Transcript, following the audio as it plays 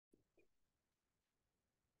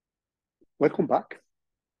Welcome back.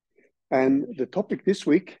 And the topic this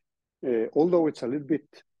week, although it's a little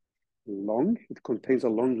bit long, it contains a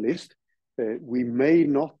long list, we may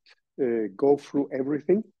not go through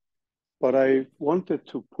everything, but I wanted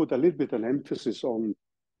to put a little bit of emphasis on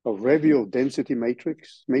a review of density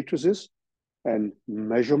matrices and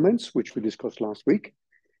measurements, which we discussed last week,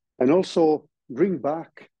 and also bring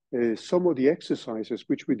back some of the exercises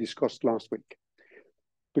which we discussed last week.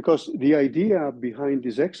 Because the idea behind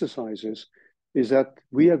these exercises is that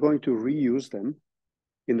we are going to reuse them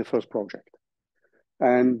in the first project.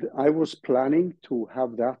 And I was planning to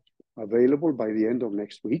have that available by the end of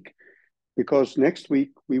next week, because next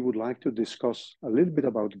week we would like to discuss a little bit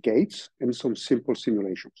about gates and some simple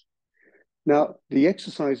simulations. Now, the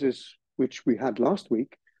exercises which we had last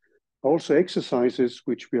week are also exercises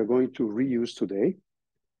which we are going to reuse today.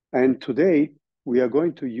 And today, we are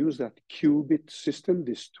going to use that qubit system,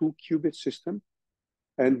 this 2-qubit system,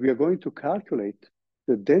 and we are going to calculate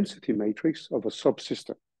the density matrix of a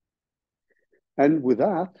subsystem. And with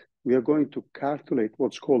that, we are going to calculate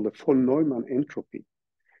what's called the von Neumann entropy.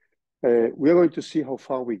 We are going to see how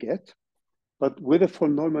far we get, but with the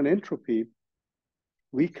von Neumann entropy,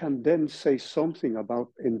 we can then say something about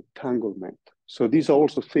entanglement. So these are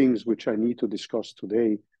also things which I need to discuss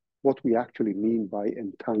today, what we actually mean by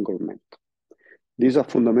entanglement. These are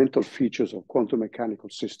fundamental features of quantum mechanical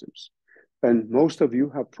systems. And most of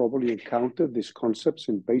you have probably encountered these concepts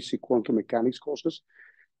in basic quantum mechanics courses,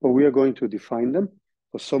 but we are going to define them.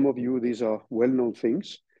 For some of you, these are well-known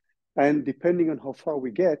things. And depending on how far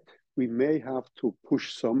we get, we may have to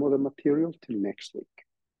push some of the material till next week.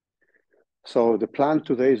 So the plan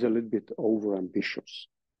today is a little bit over-ambitious.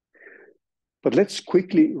 But let's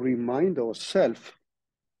quickly remind ourselves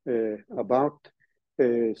about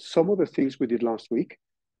some of the things we did last week.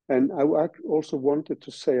 And I also wanted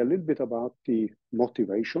to say a little bit about the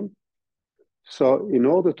motivation. So in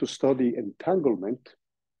order to study entanglement,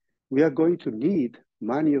 we are going to need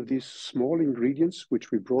many of these small ingredients which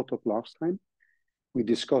we brought up last time. We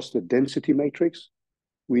discussed the density matrix.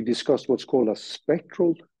 We discussed what's called a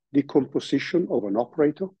spectral decomposition of an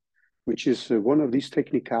operator, which is one of these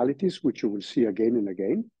technicalities which you will see again and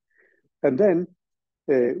again. And then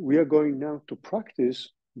we are going now to practice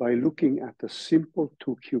by looking at the simple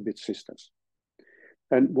 2-qubit systems.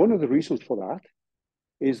 And one of the reasons for that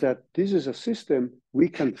is that this is a system we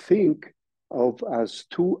can think of as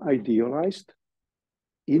two idealized,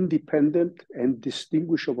 independent, and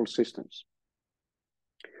distinguishable systems.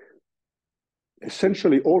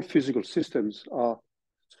 Essentially, all physical systems are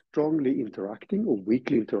strongly interacting or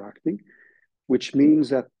weakly interacting, which means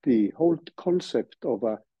that the whole concept of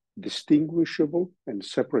a distinguishable and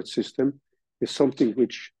separate system is something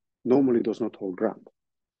which normally does not hold ground.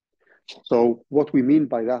 So what we mean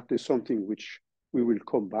by that is something which we will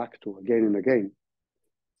come back to again and again.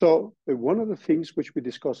 So one of the things which we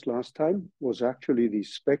discussed last time was actually the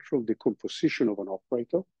spectral decomposition of an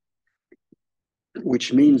operator,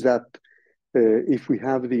 which means that if we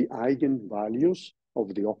have the eigenvalues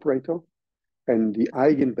of the operator and the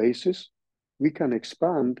eigenbasis, we can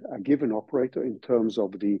expand a given operator in terms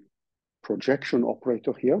of the projection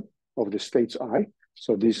operator here of the states I.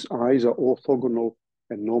 So these I's are orthogonal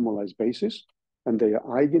and normalized basis, and they are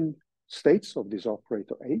eigenstates of this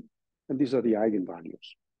operator A, and these are the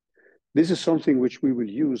eigenvalues. This is something which we will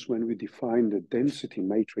use when we define the density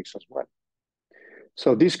matrix as well.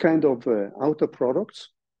 So this kind of outer products,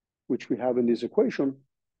 which we have in this equation,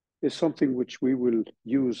 is something which we will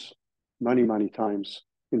use many, many times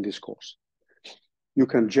in this course. You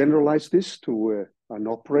can generalize this to an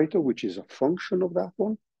operator, which is a function of that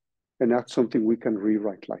one. And that's something we can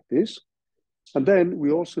rewrite like this. And then we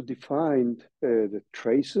also defined the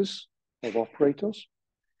traces of operators.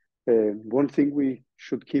 One thing we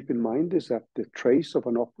should keep in mind is that the trace of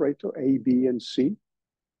an operator, A, B, and C,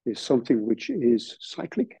 is something which is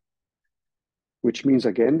cyclic, which means,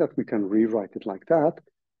 again, that we can rewrite it like that.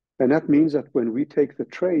 And that means that when we take the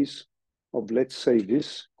trace of, let's say,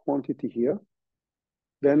 this quantity here,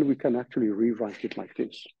 then we can actually rewrite it like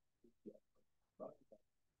this.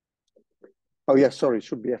 Oh, yeah, sorry, it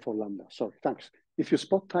should be F of lambda. Sorry, thanks. If you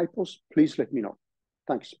spot typos, please let me know.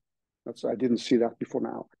 Thanks. I didn't see that before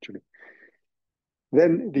now, actually.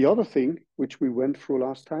 Then the other thing which we went through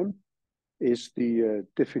last time is the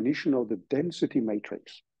definition of the density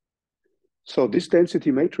matrix. So this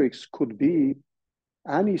density matrix could be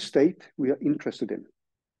any state we are interested in.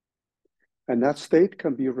 And that state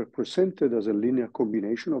can be represented as a linear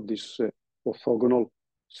combination of these orthogonal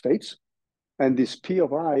states. And this P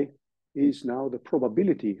of I is now the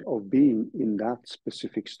probability of being in that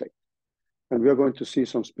specific state. And we are going to see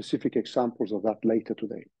some specific examples of that later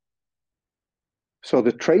today. So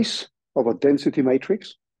the trace of a density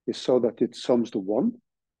matrix is so that it sums to 1,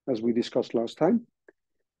 as we discussed last time.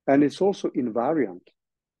 And it's also invariant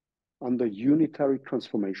under unitary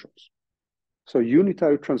transformations. So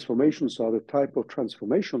unitary transformations are the type of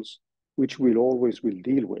transformations which we'll always will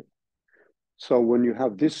deal with. So when you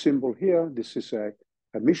have this symbol here, this is a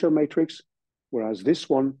Michel matrix, whereas this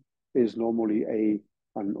one is normally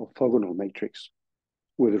an orthogonal matrix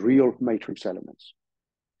with real matrix elements.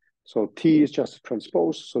 So T is just a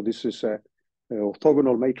transpose, so this is an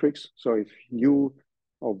orthogonal matrix. So if U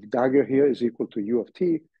of dagger here is equal to U of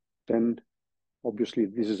T, then obviously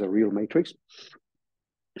this is a real matrix.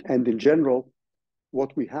 And in general,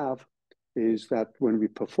 what we have is that when we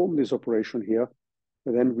perform this operation here,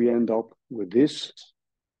 then we end up with this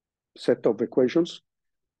set of equations,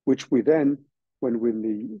 which we then, when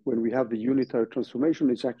we have the unitary transformation,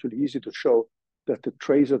 it's actually easy to show that the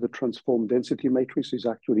trace of the transformed density matrix is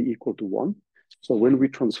actually equal to 1. So when we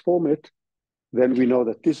transform it, then we know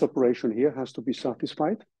that this operation here has to be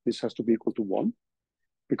satisfied. This has to be equal to 1,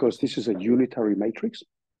 because this is a unitary matrix.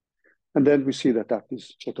 And then we see that that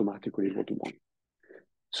is automatically equal to 1.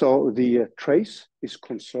 So the trace is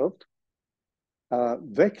conserved.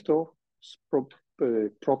 Vector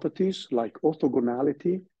properties like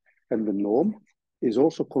orthogonality and the norm is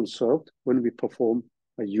also conserved when we perform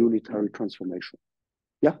a unitary transformation.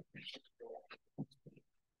 Yeah?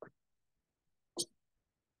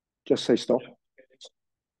 Just say stop.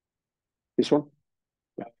 This one?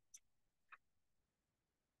 Yeah.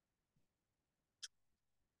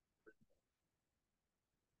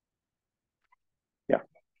 Yeah.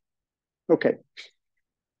 Okay.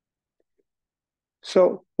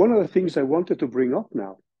 So one of the things I wanted to bring up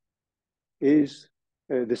now is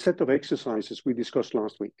the set of exercises we discussed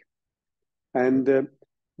last week. And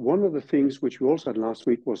one of the things which we also had last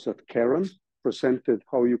week was that Karen presented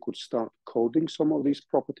how you could start coding some of these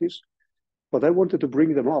properties. But I wanted to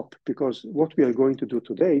bring them up because what we are going to do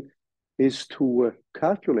today is to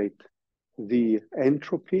calculate the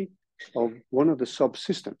entropy of one of the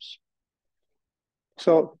subsystems.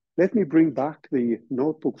 So let me bring back the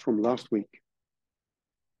notebook from last week.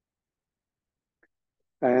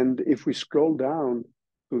 And if we scroll down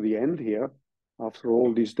to the end here, after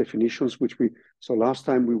all these definitions, so last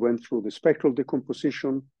time we went through the spectral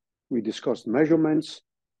decomposition, we discussed measurements,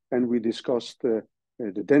 and we discussed the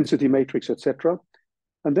density matrix, etc.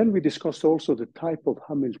 And then we discussed also the type of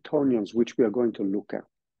Hamiltonians which we are going to look at.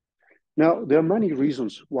 Now, there are many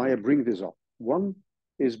reasons why I bring this up. One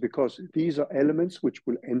is because these are elements which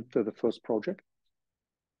will enter the first project.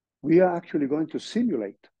 We are actually going to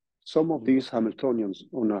simulate some of these Hamiltonians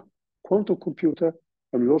on a quantum computer,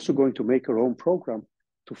 and we're also going to make our own program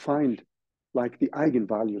to find like the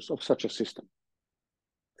eigenvalues of such a system.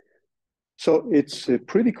 So it's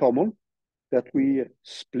pretty common that we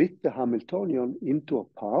split the Hamiltonian into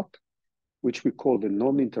a part, which we call the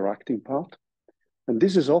non-interacting part. And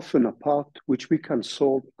this is often a part which we can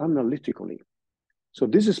solve analytically. So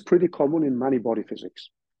this is pretty common in many body physics.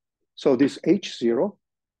 So this H0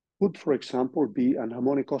 would, for example, be an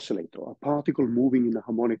harmonic oscillator, a particle moving in a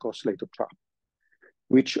harmonic oscillator trap,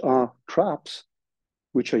 which are traps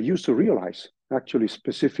which are used to realize actually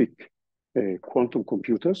specific quantum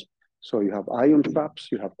computers. So you have ion traps,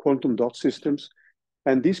 you have quantum dot systems,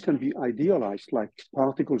 and these can be idealized like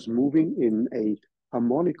particles moving in a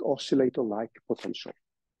harmonic oscillator-like potential.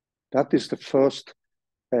 That is the first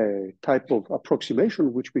type of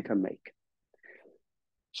approximation which we can make.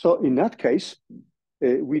 So in that case,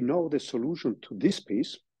 we know the solution to this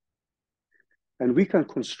piece, and we can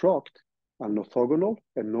construct an orthogonal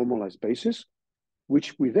and normalized basis,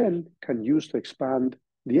 which we then can use to expand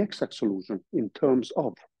the exact solution in terms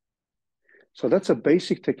of. So that's a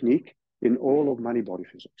basic technique in all of many body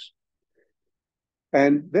physics.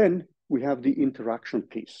 And then we have the interaction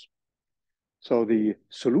piece. So the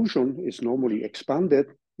solution is normally expanded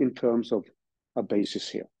in terms of a basis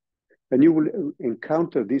here. And you will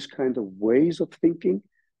encounter these kind of ways of thinking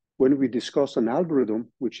when we discuss an algorithm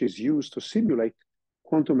which is used to simulate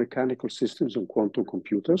quantum mechanical systems on quantum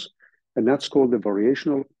computers. And that's called the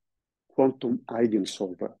variational quantum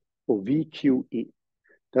eigensolver, or VQE.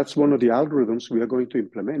 That's one of the algorithms we are going to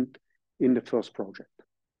implement in the first project.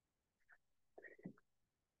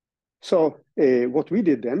 So what we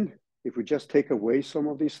did then, if we just take away some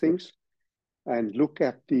of these things and look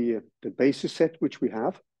at the basis set which we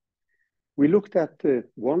have, we looked at a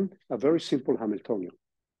very simple Hamiltonian.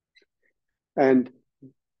 And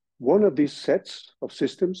one of these sets of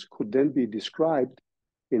systems could then be described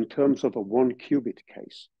in terms of a 1-qubit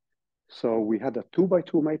case. So we had a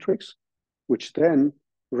 2x2 matrix, which then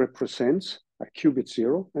represents a qubit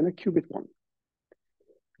 0 and a qubit 1.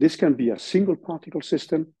 This can be a single particle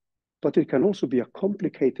system, but it can also be a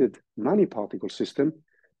complicated many particle system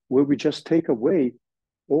where we just take away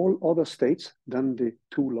all other states than the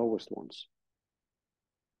two lowest ones.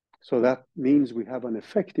 So that means we have an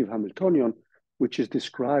effective Hamiltonian, which is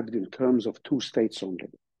described in terms of two states only.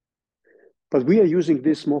 But we are using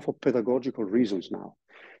this more for pedagogical reasons now.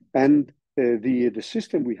 And the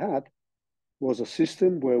system we had was a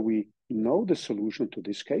system where we know the solution to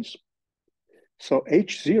this case. So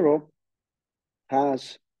H0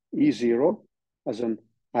 has E0 as an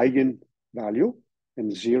eigenvalue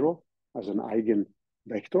and 0 as an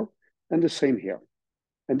eigenvector, and the same here.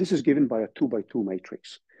 And this is given by a 2x2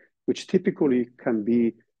 matrix, which typically can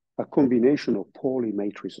be a combination of Pauli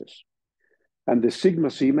matrices. And the sigma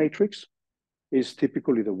C matrix is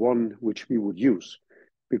typically the one which we would use,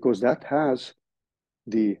 because that has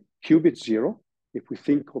the qubit 0. If we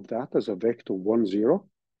think of that as a vector 1, 0,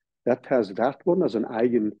 that has that one as an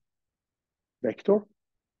eigenvector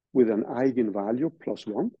with an eigenvalue plus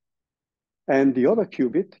 1. And the other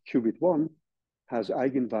qubit, qubit 1, has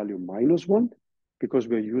eigenvalue minus 1 because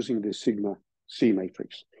we're using the sigma C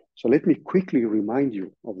matrix. So let me quickly remind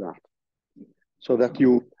you of that so that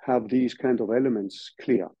you have these kind of elements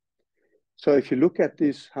clear. So if you look at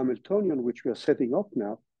this Hamiltonian, which we are setting up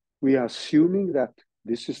now, we are assuming that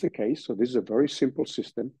this is the case. So this is a very simple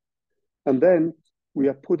system. And then we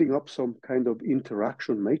are putting up some kind of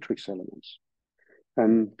interaction matrix elements.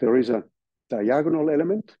 And there is a diagonal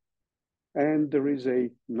element and there is a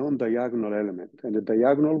non-diagonal element. And the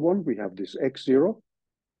diagonal one, we have this x0,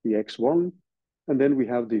 the x1, and then we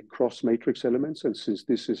have the cross matrix elements. And since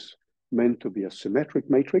this is meant to be a symmetric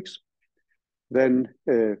matrix, then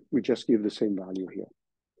we just give the same value here.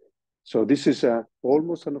 So this is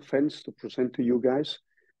almost an offense to present to you guys,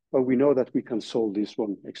 but we know that we can solve this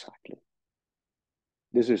one exactly.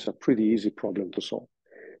 This is a pretty easy problem to solve.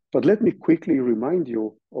 But let me quickly remind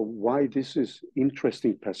you of why this is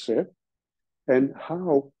interesting per se and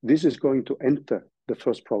how this is going to enter the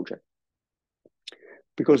first project.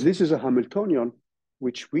 Because this is a Hamiltonian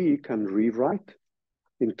which we can rewrite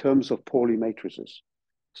in terms of Pauli matrices.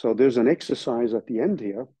 So there's an exercise at the end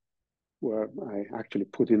here where I actually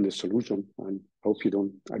put in the solution, and hope you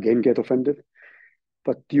don't again get offended.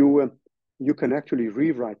 But you can actually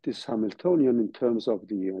rewrite this Hamiltonian in terms of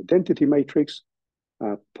the identity matrix,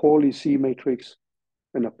 Pauli C matrix,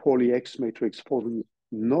 and a Pauli X matrix for the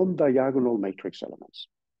non-diagonal matrix elements.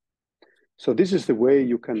 So this is the way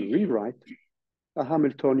you can rewrite a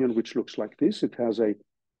Hamiltonian which looks like this. It has a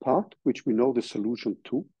part which we know the solution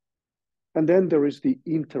to, and then there is the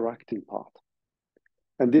interacting part.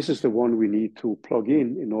 And this is the one we need to plug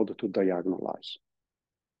in order to diagonalize.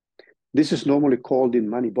 This is normally called in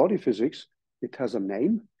many-body physics, it has a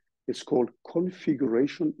name. It's called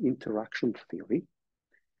configuration interaction theory,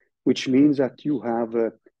 which means that you have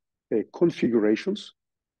configurations.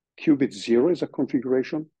 Qubit 0 is a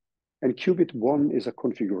configuration, and qubit 1 is a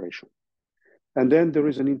configuration. And then there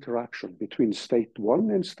is an interaction between state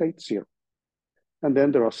 1 and state 0. And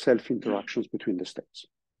then there are self-interactions between the states.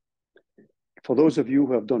 For those of you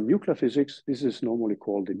who have done nuclear physics, this is normally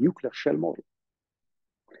called the nuclear shell model.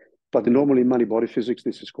 But normally in many-body physics,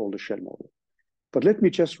 this is called the shell model. But let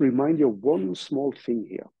me just remind you of one small thing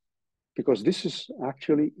here, because this is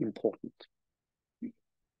actually important.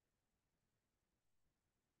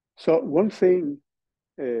 So one thing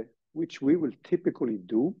which we will typically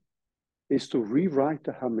do is to rewrite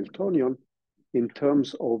the Hamiltonian in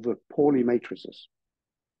terms of Pauli matrices,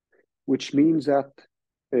 which means that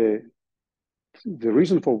the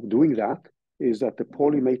reason for doing that is that the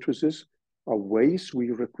Pauli matrices are ways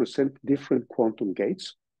we represent different quantum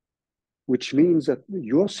gates, which means that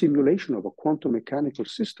your simulation of a quantum mechanical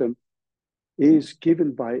system is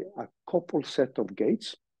given by a coupled set of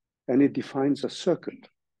gates, and it defines a circuit.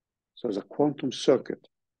 So it's a quantum circuit.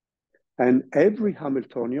 And every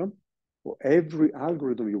Hamiltonian or every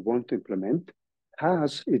algorithm you want to implement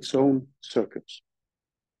has its own circuits.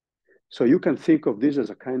 So you can think of this as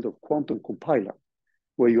a kind of quantum compiler,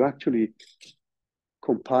 where you actually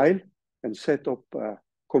compile and set up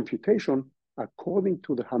computation according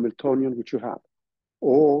to the Hamiltonian which you have,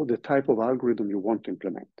 or the type of algorithm you want to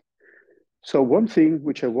implement. So one thing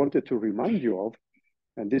which I wanted to remind you of,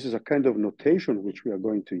 and this is a kind of notation which we are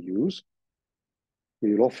going to use.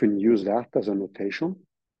 We'll often use that as a notation,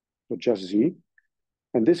 so just Z.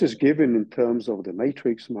 And this is given in terms of the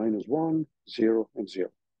matrix -1, 0, and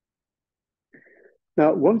 0.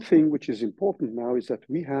 Now, one thing which is important now is that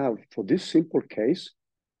we have, for this simple case,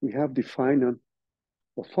 we have defined an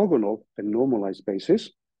orthogonal and normalized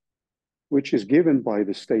basis, which is given by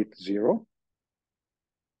the state 0.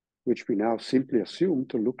 which we now simply assume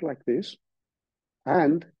to look like this,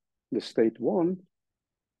 and the state 1,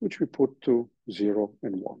 which we put to 0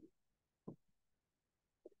 and 1.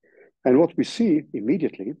 And what we see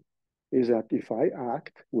immediately is that if I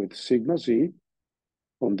act with sigma z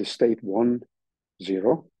on the state 1,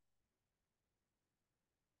 0,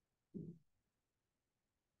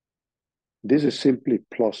 this is simply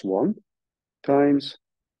plus 1 times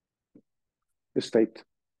the state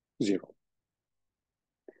 0.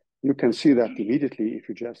 You can see that immediately if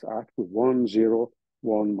you just act with 1, 0,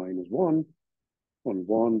 1 minus 1 on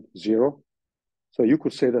 1, 0. So you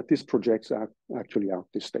could say that this projects actually out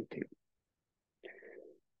this state here.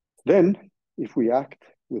 Then, if we act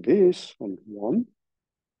with this on 1,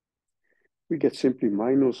 we get simply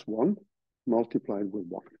minus 1 multiplied with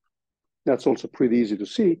 1. That's also pretty easy to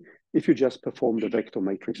see if you just perform the vector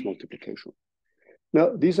matrix multiplication.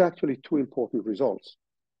 Now, these are actually two important results,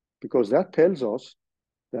 because that tells us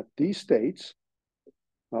that these states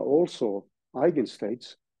are also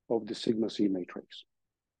eigenstates of the sigma c matrix.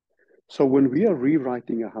 So when we are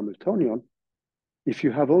rewriting a Hamiltonian, if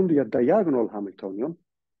you have only a diagonal Hamiltonian,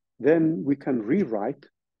 then we can rewrite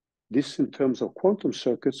this in terms of quantum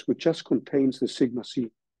circuits, which just contains the sigma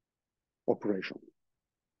c operation.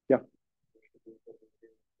 Yeah.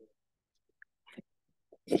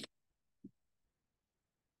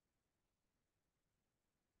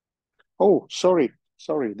 Oh, sorry.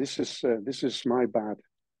 This is my bad.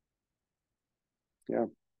 Yeah,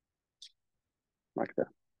 like that.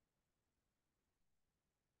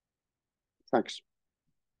 Thanks.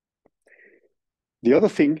 The other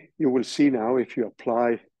thing you will see now, if you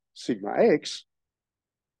apply sigma x,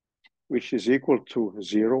 which is equal to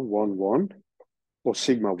 0, 1, 1, or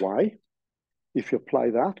sigma y, if you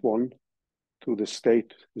apply that one to the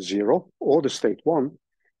state 0 or the state 1,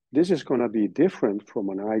 this is going to be different from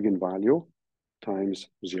an eigenvalue times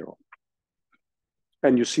 0.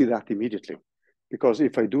 And you see that immediately, because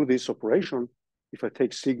if I do this operation, if I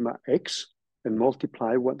take sigma x and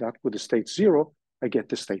multiply that with the state 0, I get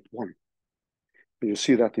the state 1. And you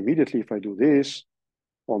see that immediately if I do this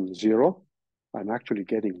on 0, I'm actually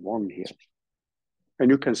getting 1 here.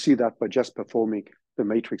 And you can see that by just performing the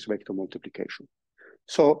matrix vector multiplication.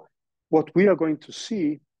 So what we are going to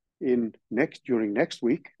see during next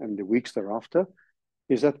week and the weeks thereafter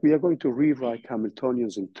is that we are going to rewrite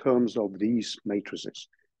Hamiltonians in terms of these matrices.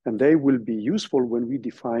 And they will be useful when we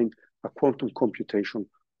define a quantum computation,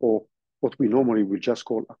 or what we normally will just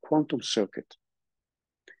call a quantum circuit.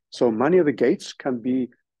 So many of the gates can be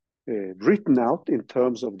written out in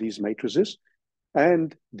terms of these matrices,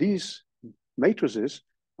 and these matrices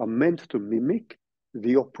are meant to mimic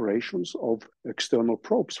the operations of external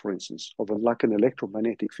probes, for instance, like an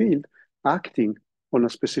electromagnetic field acting on a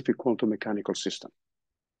specific quantum mechanical system.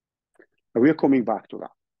 And we are coming back to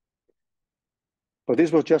that. But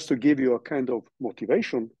this was just to give you a kind of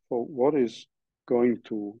motivation for what is going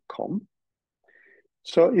to come.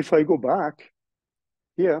 So if I go back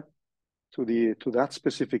here to that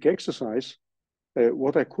specific exercise,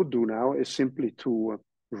 what I could do now is simply to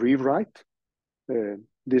rewrite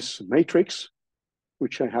this matrix,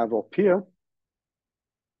 which I have up here,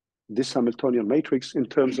 this Hamiltonian matrix in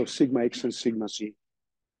terms of sigma x and sigma z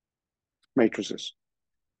matrices.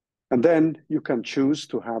 And then you can choose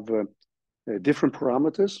to have different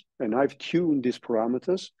parameters, and I've tuned these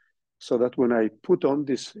parameters so that when I put on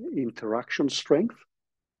this interaction strength,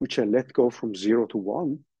 which I let go from 0 to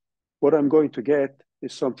 1, what I'm going to get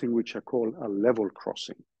is something which I call a level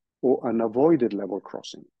crossing, or an avoided level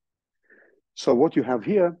crossing. So what you have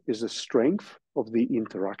here is the strength of the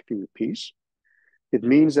interacting piece. It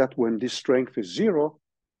means that when this strength is 0,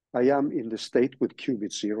 I am in the state with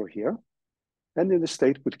qubit 0 here, and in the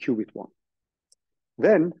state with qubit 1.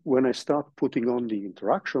 Then, when I start putting on the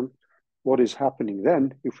interaction, what is happening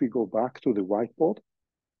then, if we go back to the whiteboard,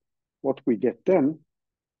 what we get then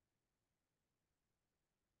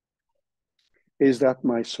is that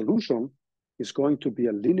my solution is going to be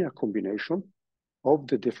a linear combination of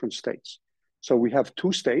the different states. So we have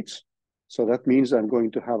two states. So that means I'm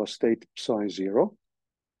going to have a state psi 0,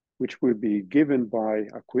 which will be given by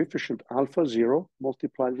a coefficient alpha 0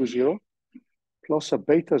 multiplied with 0, plus a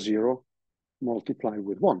beta 0 multiplied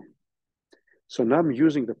with 1. So now I'm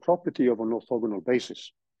using the property of an orthogonal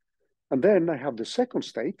basis. And then I have the second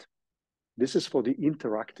state. This is for the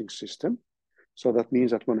interacting system. So that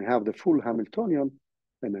means that when I have the full Hamiltonian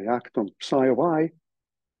and I act on psi of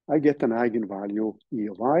I get an eigenvalue E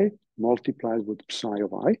of I multiplied with psi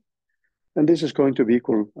of I. And this is going to be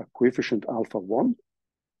equal a coefficient alpha 1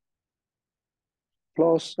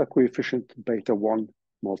 plus a coefficient beta 1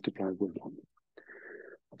 multiplied with 1.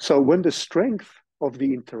 So when the strength of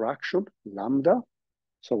the interaction, lambda.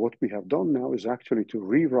 So what we have done now is actually to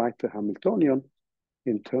rewrite the Hamiltonian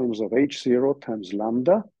in terms of H0 times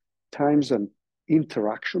lambda times an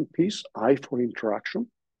interaction piece, I for interaction.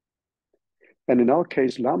 And in our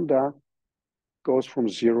case, lambda goes from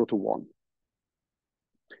 0 to 1.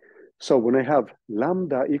 So when I have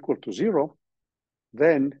lambda equal to 0,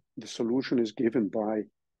 then the solution is given by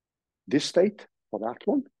this state for that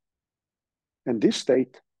one, and this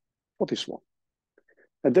state for this one.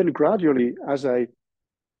 And then gradually, as I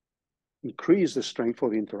increase the strength for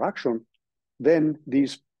the interaction, then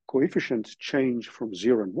these coefficients change from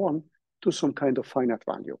 0 and 1 to some kind of finite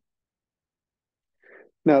value.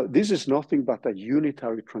 Now, this is nothing but a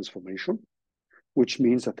unitary transformation, which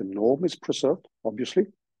means that the norm is preserved, obviously,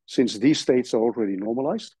 since these states are already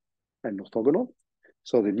normalized and orthogonal.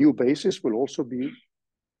 So the new basis will also be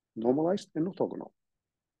normalized and orthogonal.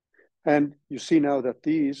 And you see now that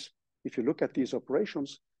these, if you look at these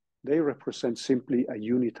operations, they represent simply a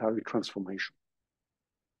unitary transformation.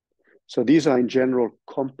 So these are in general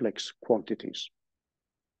complex quantities.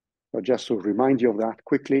 So just to remind you of that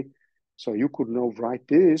quickly, so you could now write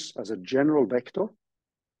this as a general vector.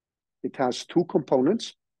 It has two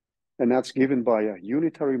components, and that's given by a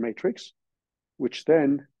unitary matrix, which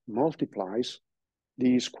then multiplies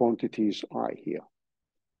these quantities I here.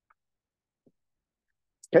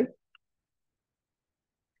 Okay?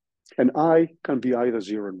 And I can be either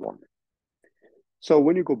 0 and 1. So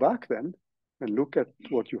when you go back then and look at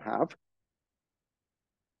what you have,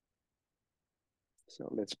 so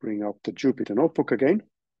let's bring up the Jupyter notebook again.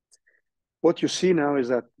 What you see now is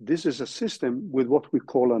that this is a system with what we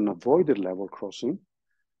call an avoided level crossing.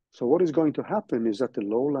 So what is going to happen is that the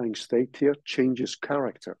low-lying state here changes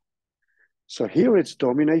character. So here it's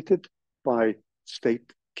dominated by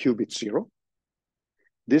state qubit 0.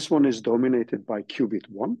 This one is dominated by qubit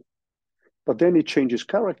 1. But then it changes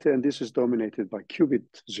character, and this is dominated by qubit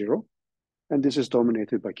 0, and this is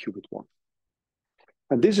dominated by qubit 1.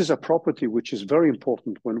 And this is a property which is very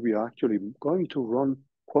important when we are actually going to run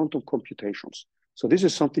quantum computations. So this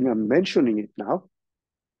is something I'm mentioning it now,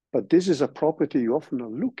 but this is a property you often are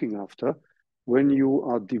looking after when you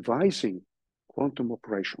are devising quantum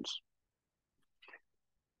operations.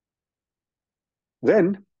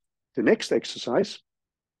 Then the next exercise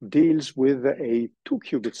deals with a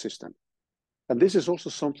 2-qubit system. And this is also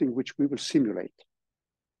something which we will simulate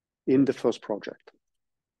in the first project.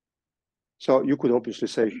 So you could obviously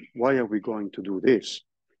say, why are we going to do this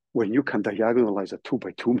when you can diagonalize a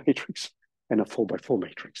 2x2 matrix and a 4x4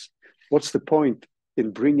 matrix? What's the point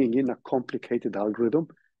in bringing in a complicated algorithm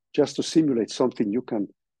just to simulate something you can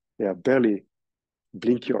barely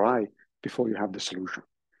blink your eye before you have the solution?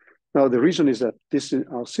 Now, the reason is that these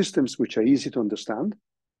are systems which are easy to understand,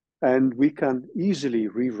 and we can easily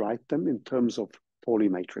rewrite them in terms of Pauli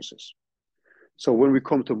matrices. So when we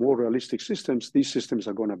come to more realistic systems, these systems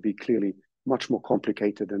are going to be clearly much more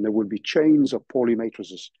complicated, and there will be chains of Pauli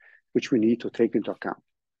matrices which we need to take into account.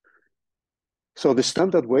 So the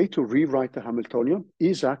standard way to rewrite the Hamiltonian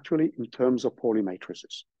is actually in terms of Pauli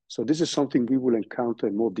matrices. So this is something we will encounter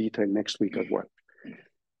in more detail next week as well.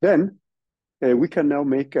 Then we can now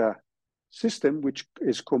make a system which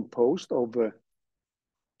is composed of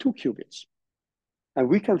 2 qubits. And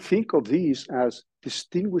we can think of these as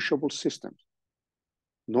distinguishable systems.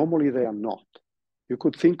 Normally they are not. You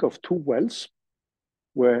could think of 2 wells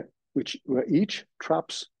where each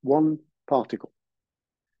traps 1 particle.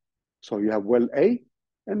 So you have well A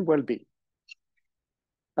and well B.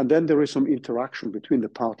 And then there is some interaction between the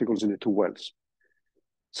particles in the 2 wells.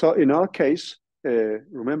 So in our case,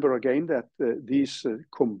 remember again that these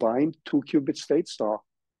combined 2 qubit states are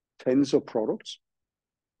tensor products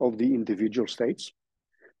of the individual states.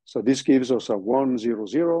 So this gives us a 1, 0,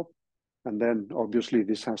 0. And then obviously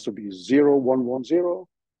this has to be 0, 1, 1, 0,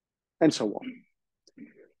 and so on.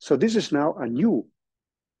 So this is now a new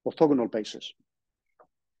orthogonal basis.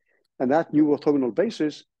 And that new orthogonal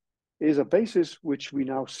basis is a basis which we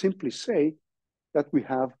now simply say that we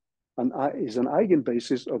have is an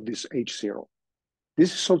eigenbasis of this H0.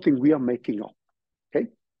 This is something we are making up, okay?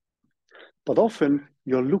 But often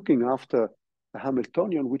you're looking after a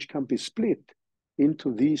Hamiltonian which can be split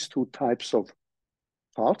into these 2 types of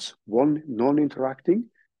parts, one non-interacting,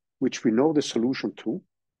 which we know the solution to,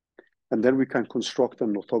 and then we can construct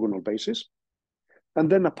an orthogonal basis, and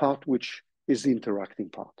then a part which is the interacting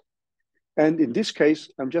part. And in this case,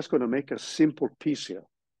 I'm just going to make a simple piece here.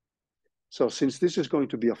 So since this is going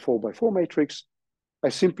to be a 4x4 matrix, I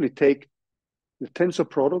simply take the tensor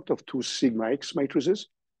product of 2 sigma X matrices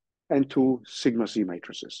and 2 sigma Z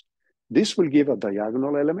matrices. This will give a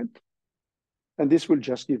diagonal element, and this will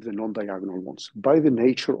just give the non-diagonal ones by the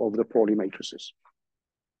nature of the Pauli matrices.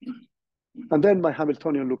 And then my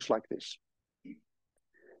Hamiltonian looks like this.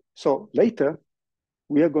 So later,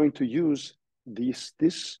 we are going to use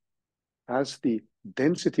this as the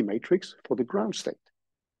density matrix for the ground state.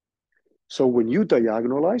 So when you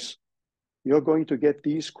diagonalize, you're going to get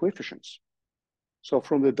these coefficients. So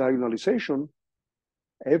from the diagonalization,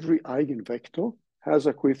 every eigenvector has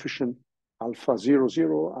a coefficient alpha 0,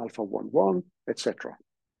 0, alpha 1, 1, etc.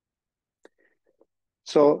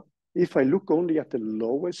 So if I look only at the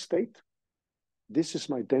lowest state, this is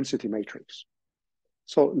my density matrix.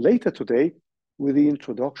 So later today, with the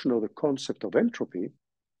introduction of the concept of entropy,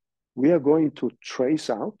 we are going to trace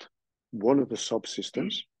out one of the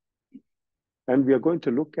subsystems, and we are going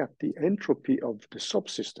to look at the entropy of the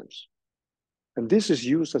subsystems. And this is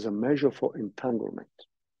used as a measure for entanglement.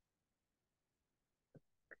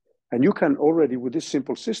 And you can already, with this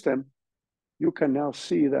simple system, you can now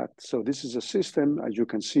see that, so this is a system, as you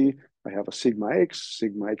can see, I have a sigma x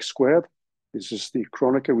squared. This is the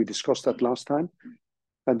Kronecker, we discussed that last time.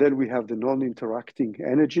 And then we have the non-interacting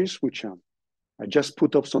energies, which I just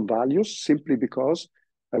put up some values simply because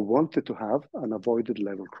I wanted to have an avoided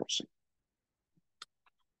level crossing.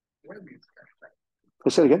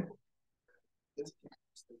 Say it again?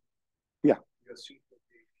 Yeah.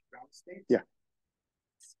 Yeah.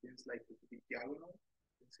 It's like the diagonal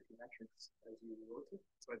density matrix as you wrote it.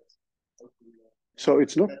 So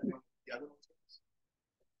it's not.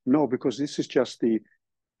 No, because this is just the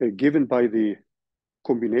given by the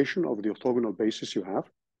combination of the orthogonal bases you have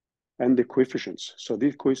and the coefficients. So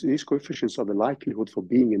these coefficients are the likelihood for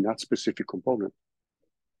being in that specific component.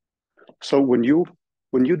 So when you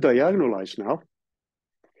diagonalize now,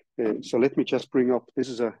 so let me just bring up, this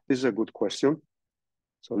is a good question.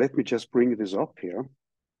 So let me just bring this up here.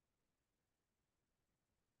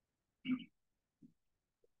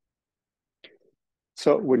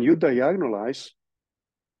 So when you diagonalize,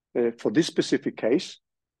 for this specific case,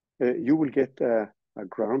 you will get a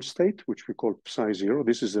ground state, which we call psi 0.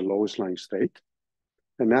 This is the lowest lying state.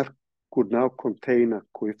 And that could now contain a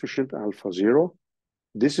coefficient alpha 0.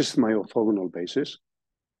 This is my orthogonal basis.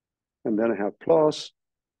 And then I have plus,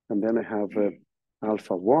 and then I have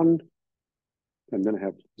alpha 1, and then I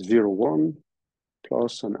have 0, 1,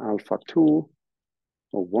 plus an alpha 2,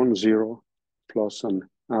 or 1, 0, plus an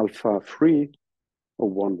alpha 3, or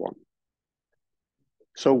 1, 1.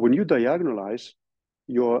 So when you diagonalize,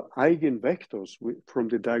 your eigenvectors from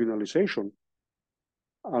the diagonalization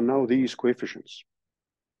are now these coefficients.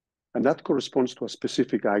 And that corresponds to a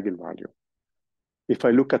specific eigenvalue. If I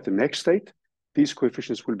look at the next state, these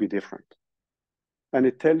coefficients will be different. And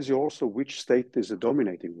it tells you also which state is the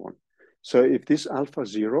dominating one. So if this alpha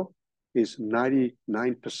 0 is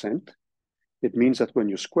 99%, it means that when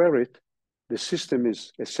you square it, the system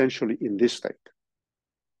is essentially in this state.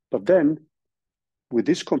 But then, with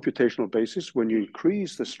this computational basis, when you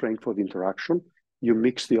increase the strength of the interaction, you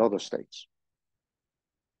mix the other states.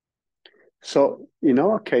 So in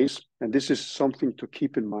our case, and this is something to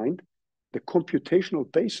keep in mind, the computational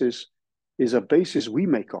basis is a basis we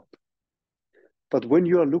make up. But when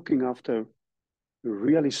you are looking after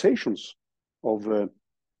realizations of,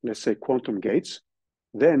 let's say, quantum gates,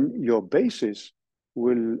 then your basis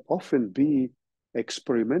will often be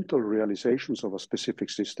experimental realizations of a specific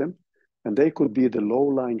system, and they could be the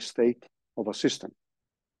low-lying state of a system.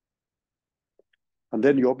 And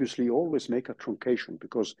then you obviously always make a truncation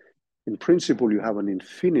because in principle, you have an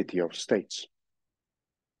infinity of states.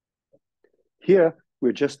 Here,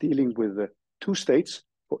 we're just dealing with 2 states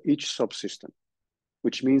for each subsystem,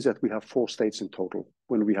 which means that we have 4 states in total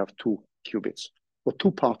when we have 2 qubits or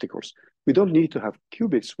 2 particles. We don't need to have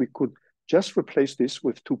qubits. We could just replace this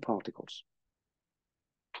with 2 particles,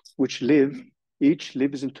 which each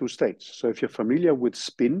lives in 2 states. So if you're familiar with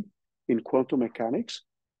spin in quantum mechanics,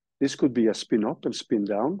 this could be a spin up and spin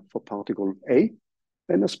down for particle A,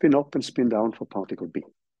 and a spin up and spin down for particle B.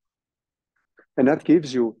 And that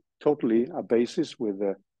gives you totally a basis with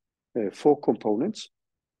 4 components.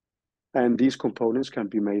 And these components can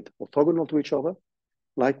be made orthogonal to each other,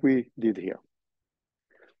 like we did here.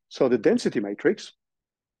 So the density matrix,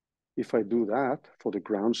 if I do that for the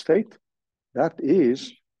ground state, that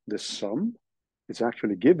is the sum. It's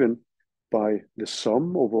actually given by the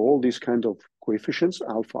sum over all these kind of coefficients,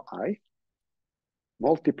 alpha I,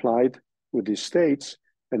 multiplied with these states.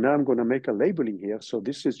 And now I'm going to make a labeling here. So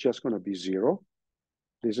this is just going to be 0.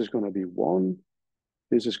 This is going to be 1.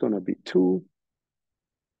 This is going to be 2.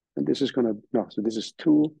 And this is going to, no, so this is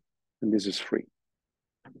 2, and this is 3.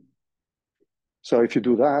 So if you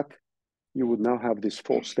do that, you would now have these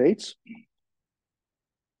 4 states.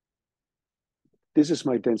 this is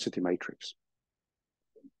my density matrix.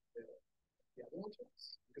 The other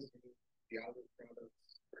ones, because the other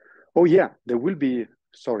products. Oh yeah, there will be,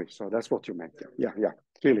 sorry, so that's what you meant. Yeah,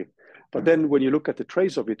 clearly. But then when you look at the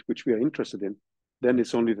trace of it, which we are interested in, then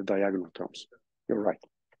it's only the diagonal terms. You're right.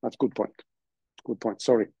 That's a good point. Good point.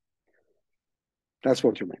 Sorry. That's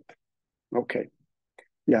what you meant. Okay.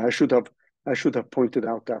 Yeah, I should have pointed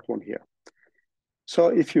out that one here. So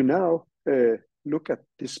if you now look at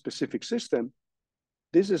this specific system,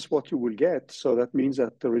 this is what you will get. So that means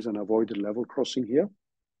that there is an avoided level crossing here.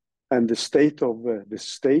 And the state of the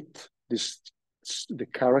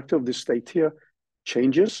character of the state here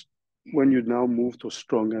changes when you now move to a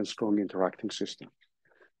strong and strong interacting system.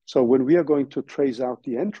 So when we are going to trace out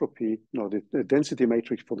the entropy, the density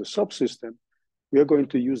matrix for the subsystem, we are going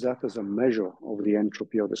to use that as a measure of the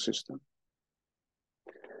entropy of the system.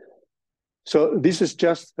 So this is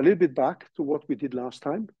just a little bit back to what we did last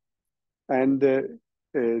time. And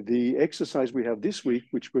the exercise we have this week,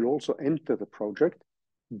 which will also enter the project,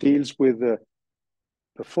 deals with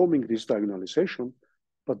performing this diagonalization,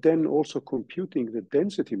 but then also computing the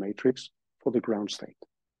density matrix for the ground state.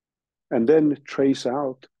 And then trace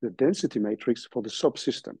out the density matrix for the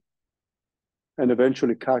subsystem and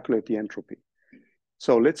eventually calculate the entropy.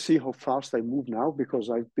 So let's see how fast I move now, because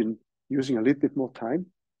I've been using a little bit more time.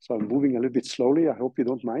 So I'm moving a little bit slowly. I hope you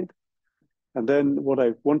don't mind. And then what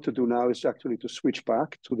I want to do now is actually to switch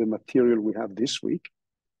back to the material we have this week.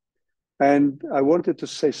 And I wanted to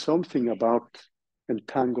say something about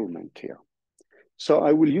entanglement here. So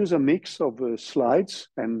I will use a mix of slides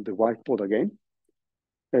and the whiteboard again.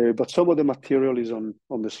 But some of the material is on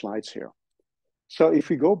the slides here. So if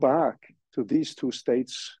we go back to these two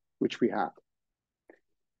states which we have.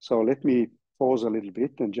 So let me pause a little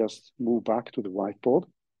bit and just move back to the whiteboard.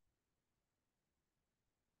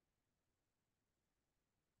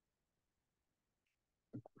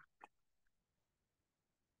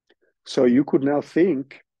 So you could now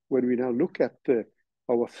think, when we now look at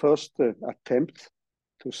our first attempt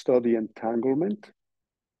to study entanglement,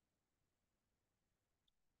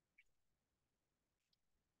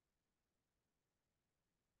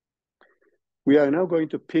 we are now going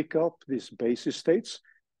to pick up these basis states,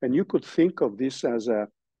 and you could think of this as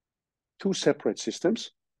two separate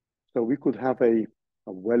systems. So we could have a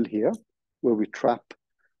well here where we trap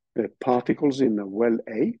the particles in a well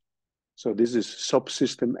A. So this is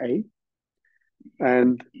subsystem A.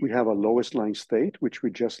 And we have a lowest line state, which we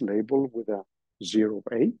just label with a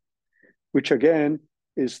 0A, which again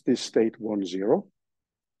is this state 1, 0.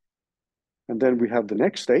 And then we have the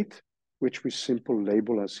next state, which we simply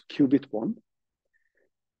label as qubit 1.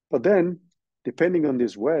 But then, depending on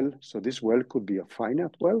this well, so this well could be a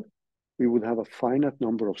finite well, we would have a finite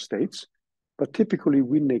number of states, but typically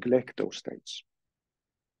we neglect those states.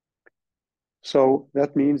 So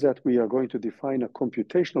that means that we are going to define a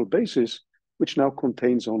computational basis, which now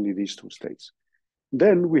contains only these two states.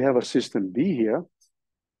 Then we have a system B here.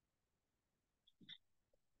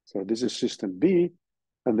 So this is system B,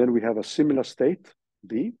 and then we have a similar state,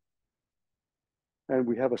 B, and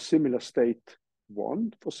we have a similar state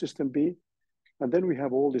 1 for system B, and then we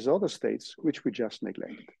have all these other states, which we just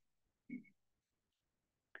neglect.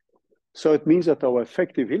 So it means that our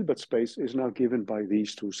effective Hilbert space is now given by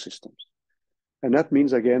these two systems. And that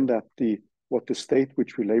means, again, that the state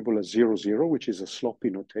which we label as 0, 0, which is a sloppy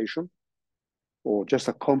notation, or just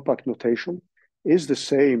a compact notation, is the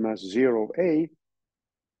same as 0A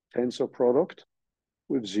tensor product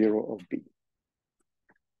with 0 of B.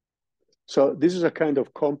 So this is a kind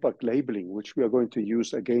of compact labeling, which we are going to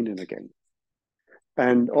use again and again.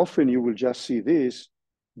 And often you will just see this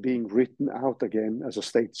being written out again as a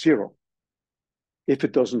state 0, if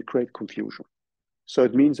it doesn't create confusion. So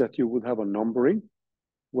it means that you would have a numbering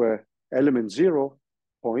where element 0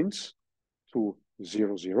 points to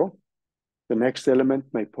 0, 0. The next element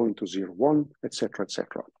may point to 0, 1, etc.,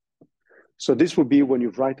 etc. So this will be, when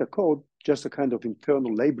you write a code, just a kind of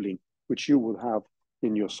internal labeling, which you will have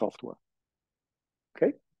in your software.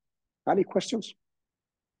 Okay, any questions?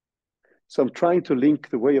 So I'm trying to link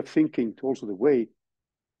the way of thinking to also the way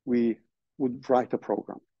we would write a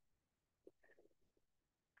program.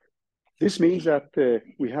 This means that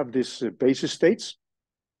we have these basis states,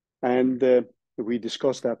 and we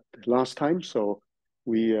discussed that last time. So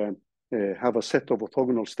we have a set of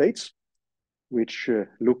orthogonal states, which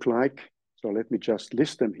look like, so let me just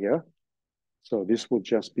list them here. So this will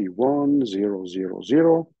just be 1, 0, 0,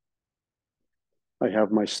 0. I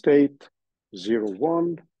have my state 0,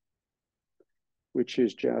 1, which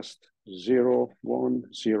is just 0, 1,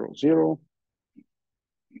 0, 0.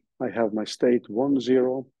 I have my state 1,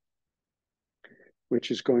 0,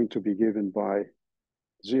 which is going to be given by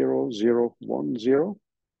 0, 0, 1, 0.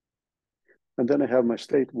 And then I have my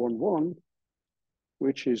state 1, 1,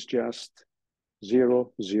 which is just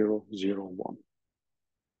 0, 0, 0, 1.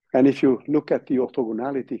 And if you look at the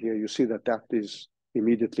orthogonality here, you see that that is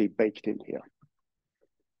immediately baked in here.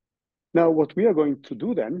 Now, what we are going to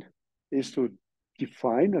do then is to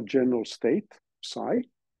define a general state, psi,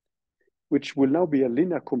 which will now be a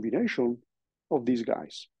linear combination of these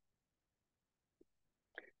guys.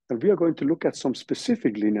 And we are going to look at some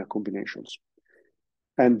specific linear combinations.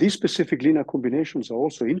 And these specific linear combinations are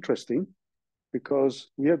also interesting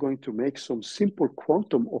because we are going to make some simple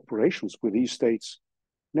quantum operations with these states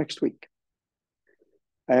next week.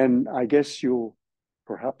 And I guess you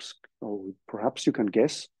perhaps you can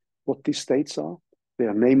guess what these states are. They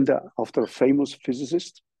are named after a famous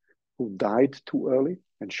physicist who died too early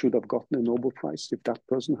and should have gotten a Nobel Prize if that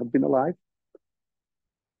person had been alive.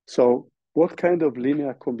 So what kind of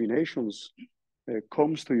linear combinations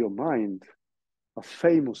comes to your mind? A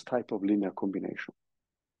famous type of linear combination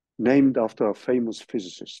named after a famous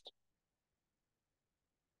physicist.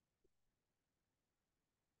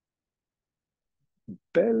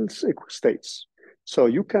 Bell's states. So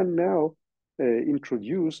you can now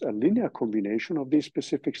introduce a linear combination of these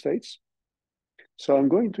specific states. So I'm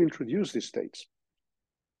going to introduce these states.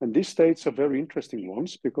 And these states are very interesting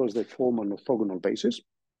ones because they form an orthogonal basis.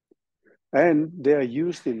 And they are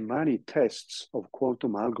used in many tests of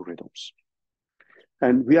quantum algorithms.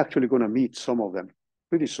 And we're actually going to meet some of them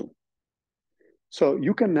pretty soon. So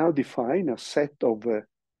you can now define a set of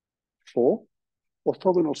 4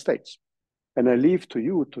 orthogonal states. And I leave to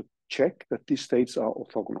you to check that these states are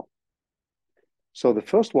orthogonal. So the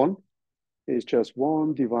first one is just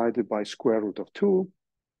 1 divided by square root of 2.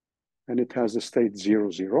 And it has the state 0,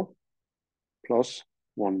 0 plus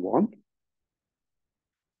 1, 1.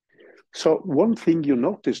 So one thing you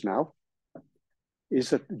notice now is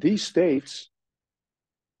that these states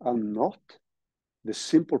are not the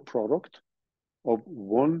simple product of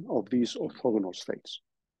one of these orthogonal states.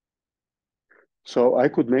 So I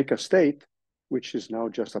could make a state which is now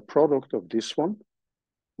just a product of this one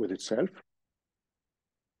with itself,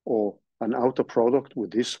 or an outer product with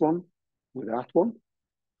this one, with that one,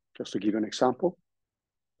 just to give an example.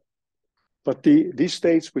 But these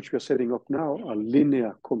states which we're setting up now are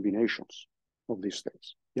linear combinations of these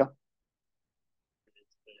states. Yeah?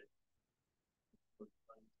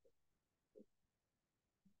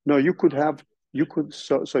 No, you could have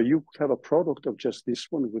a product of just this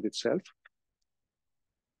one with itself.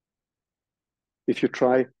 If you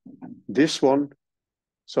try this one,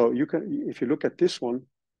 so you can, if you look at this one,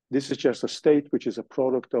 this is just a state which is a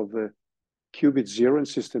product of the qubit 0 in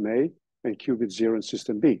system A and qubit 0 in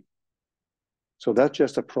system B. So that's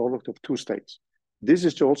just a product of 2 states. This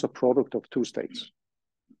is also a product of 2 states.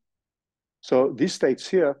 So these states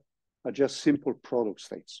here are just simple product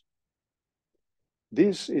states.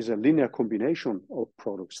 This is a linear combination of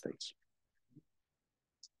product states.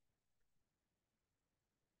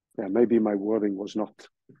 Yeah, maybe my wording was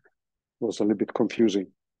a little bit confusing.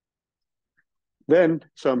 Then,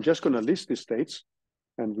 so I'm just going to list these states,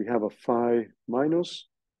 and we have a phi minus,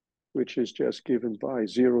 which is just given by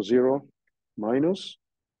 0, 0 minus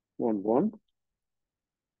 1, 1,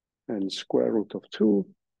 and square root of 2.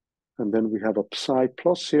 And then we have a psi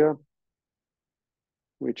plus here,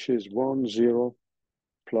 which is 1, 0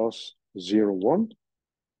 plus 0, 1,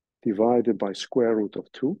 divided by square root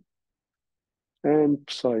of 2. And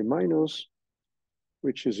psi minus,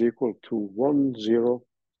 which is equal to 1, 0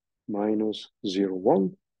 minus 0,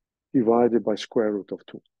 1, divided by square root of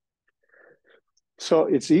 2. So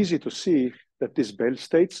it's easy to see that these Bell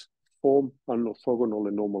states form an orthogonal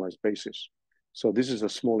and normalized basis. So this is a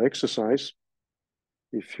small exercise.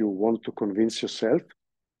 If you want to convince yourself,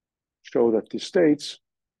 show that these states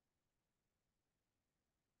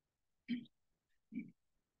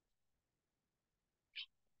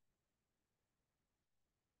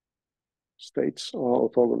are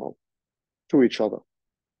orthogonal to each other.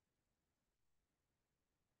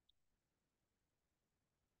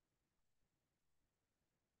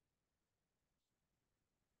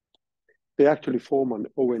 They actually form an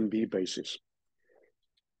ONB basis.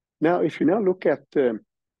 Now, if you now look at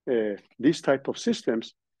these type of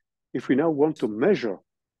systems, if we now want to measure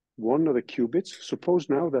one of the qubits, suppose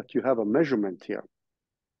now that you have a measurement here.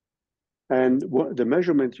 And the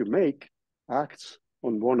measurement you make acts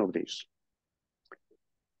on one of these.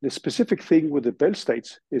 The specific thing with the Bell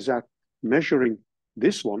states is that measuring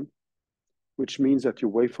this one, which means that your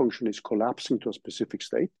wave function is collapsing to a specific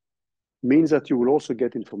state, means that you will also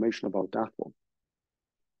get information about that one.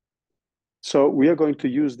 So we are going to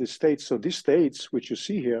use these states. So these states, which you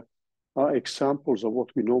see here, are examples of what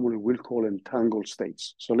we normally will call entangled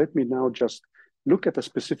states. So let me now just look at a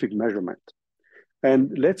specific measurement.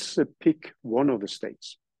 And let's pick one of the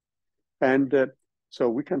states. And so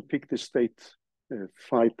we can pick the state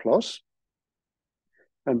phi plus.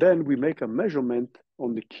 And then we make a measurement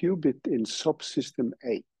on the qubit in subsystem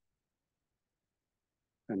A.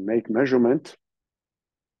 And make measurement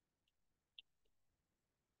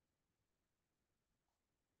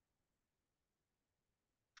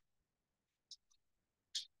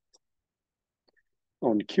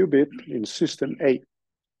on qubit in system A.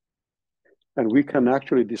 And we can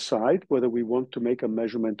actually decide whether we want to make a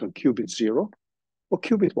measurement on qubit 0 or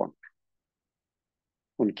qubit 1.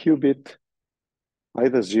 On qubit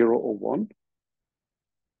either 0 or 1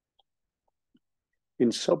 in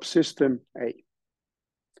subsystem A.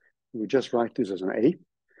 We just write this as an A.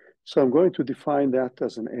 So I'm going to define that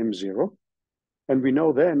as an M0. And we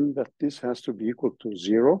know then that this has to be equal to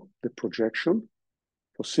 0, the projection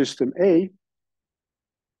for system A.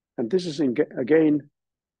 And this is, again,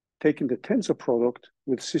 taking the tensor product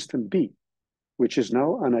with system B, which is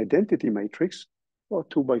now an identity matrix or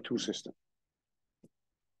 2x2 system.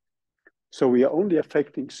 So we are only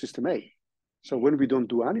affecting system A. So when we don't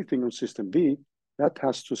do anything on system B, that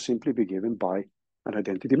has to simply be given by an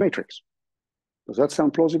identity matrix. Does that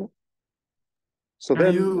sound plausible? So Can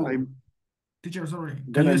then you, teacher, sorry,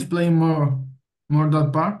 can you explain more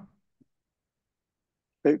that part?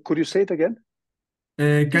 Could you say it again?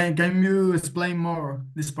 Can you explain more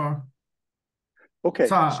this part? Okay.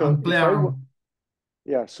 So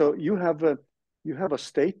yeah. So you have a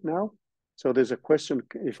state now. So there's a question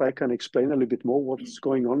if I can explain a little bit more what's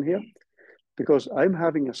going on here, because I'm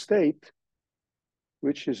having a state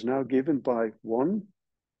which is now given by 1,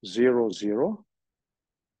 0, 0.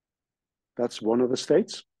 That's one of the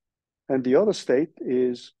states. And the other state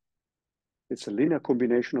is, it's a linear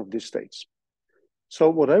combination of these states. So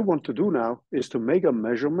what I want to do now is to make a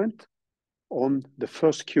measurement on the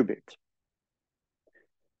first qubit.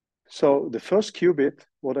 So the first qubit,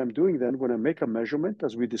 what I'm doing then when I make a measurement,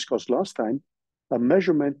 as we discussed last time, a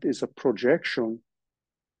measurement is a projection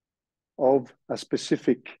of a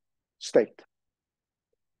specific state.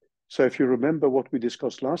 So if you remember what we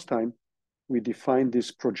discussed last time, we defined these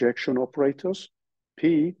projection operators,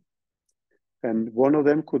 P, and one of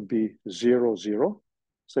them could be 0, 0.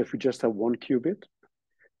 So if we just have one qubit,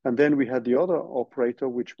 and then we had the other operator,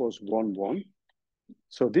 which was 1, 1.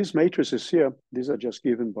 So these matrices here, these are just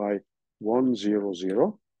given by 1, 0,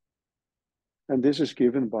 0. And this is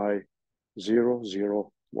given by 0,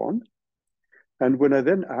 0, 1. And when I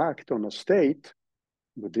then act on a state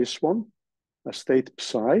with this one, a state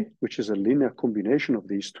psi, which is a linear combination of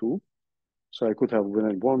these two. So I could have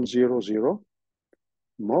 1, 0, 0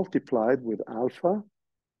 multiplied with alpha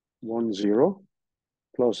 1, 0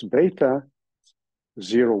 plus beta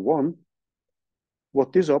 0, 1.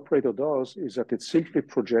 What this operator does is that it simply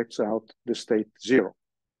projects out the state 0.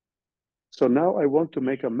 So now I want to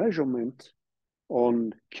make a measurement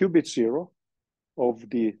on qubit 0 of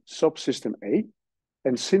the subsystem A.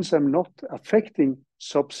 And since I'm not affecting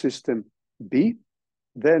subsystem B,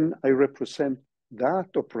 then I represent that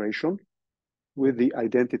operation with the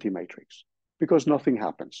identity matrix because nothing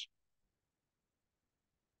happens.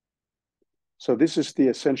 So this is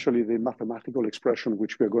essentially the mathematical expression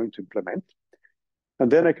which we're going to implement. And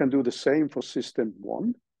then I can do the same for system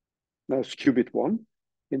 1. Now it's qubit 1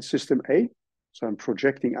 in system A. So I'm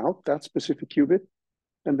projecting out that specific qubit.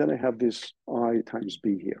 And then I have this I times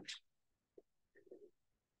B here.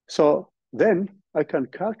 So then I can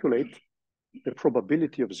calculate the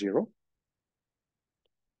probability of 0,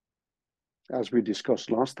 as we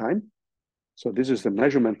discussed last time. So this is the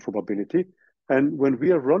measurement probability. And when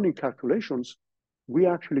we are running calculations, we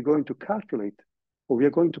are actually going to calculate, or we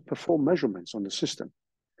are going to perform measurements on the system.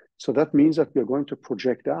 So that means that we are going to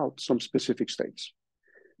project out some specific states.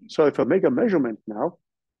 So if I make a measurement now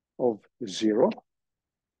of 0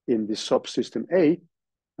 in the subsystem A,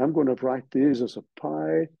 I'm going to write this as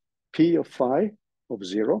a P of phi of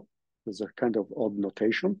 0. There's a kind of odd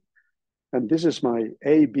notation. And this is my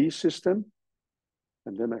A-B system.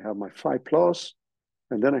 And then I have my phi plus.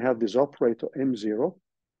 And then I have this operator M0.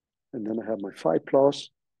 And then I have my phi plus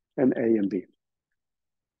and A and B.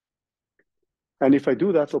 And if I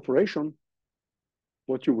do that operation,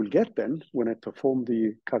 what you will get then when I perform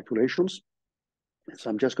the calculations, so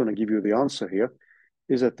I'm just going to give you the answer here,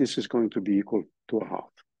 is that this is going to be equal to a half.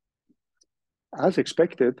 As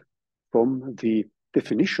expected from the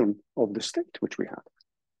definition of the state which we had.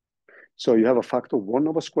 So you have a factor 1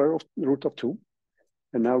 over square of root of 2.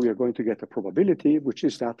 And now we are going to get a probability, which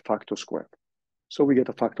is that factor squared. So we get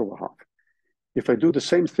a factor of a half. If I do the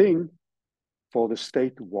same thing for the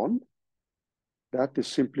state 1, that is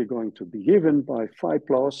simply going to be given by phi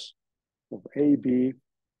plus of AB,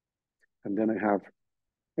 and then I have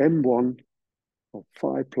M1 of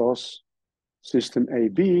phi plus system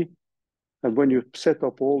AB. And when you set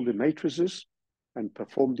up all the matrices and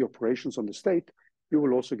perform the operations on the state, you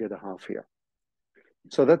will also get a half here.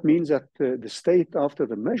 So that means that the state after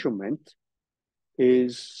the measurement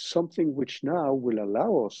is something which now will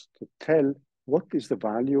allow us to tell what is the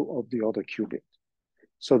value of the other qubit.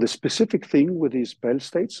 So the specific thing with these Bell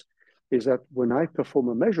states is that when I perform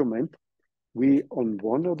a measurement, on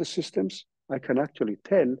one of the systems, I can actually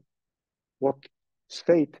tell what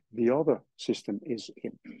state the other system is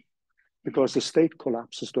in, because the state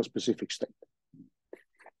collapses to a specific state.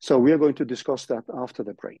 So we are going to discuss that after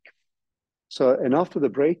the break. And after the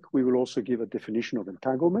break, we will also give a definition of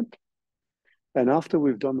entanglement. And after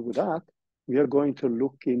we've done with that, we are going to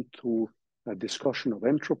look into a discussion of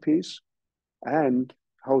entropies and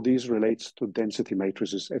how these relates to density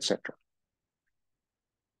matrices, etc.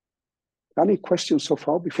 Any questions so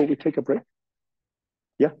far before we take a break?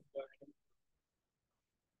 Yeah.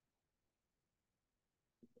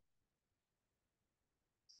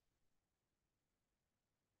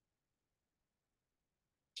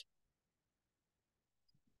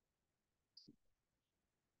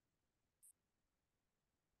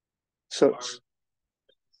 So,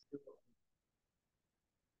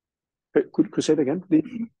 could you say it again?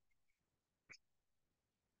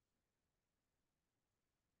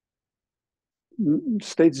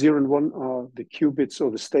 State 0 and 1 are the qubits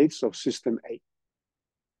or the states of system A.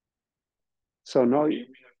 So now,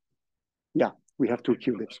 yeah, we have 2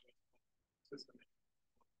 qubits.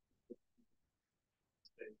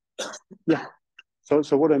 Yeah.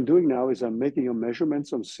 So what I'm doing now is I'm making a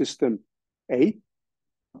measurements on system A,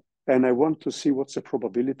 and I want to see what's the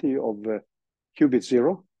probability of qubit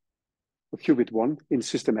 0 or qubit 1 in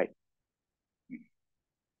system A.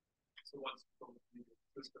 So what's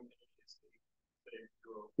the system is state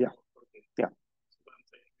 0? Yeah. Yeah. So then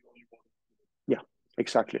say you only want yeah,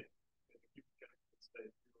 exactly.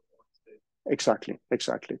 Exactly.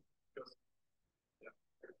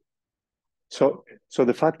 So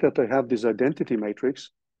the fact that I have this identity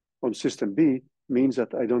matrix on system B means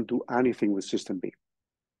that I don't do anything with system B.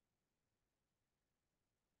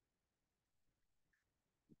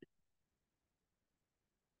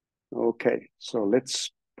 Okay, so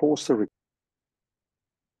let's pause the recording.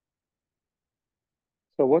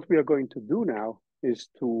 So what we are going to do now is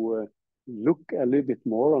to look a little bit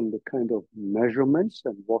more on the kind of measurements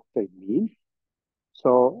and what they mean.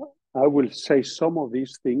 So I will say some of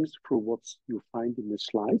these things through what you find in the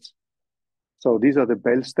slides. So these are the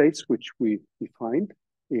Bell states which we defined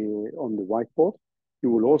on the whiteboard.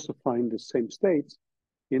 You will also find the same states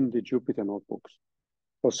in the Jupyter notebooks.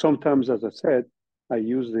 So sometimes, as I said, I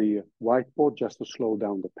use the whiteboard just to slow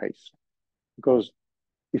down the pace. Because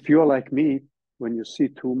if you're like me, when you see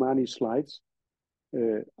too many slides,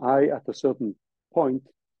 at a certain point,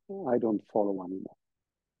 I don't follow anymore.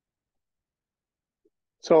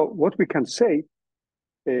 So what we can say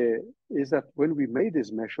is that when we made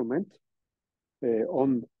this measurement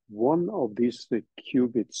on one of these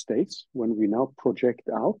qubit states, when we now project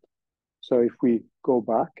out, so if we go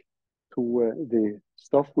back to the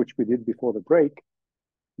stuff which we did before the break,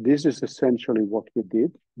 this is essentially what we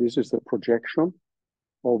did. This is the projection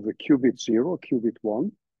of the qubit 0, qubit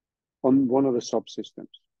 1 on one of the subsystems.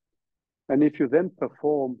 And if you then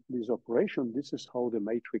perform this operation, this is how the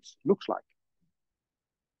matrix looks like.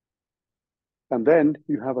 And then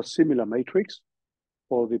you have a similar matrix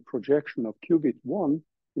for the projection of qubit 1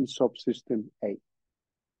 in subsystem A.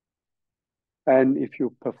 And if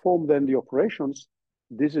you perform then the operations,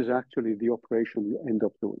 this is actually the operation you end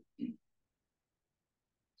up doing.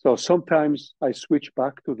 So sometimes I switch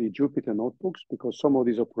back to the Jupyter notebooks because some of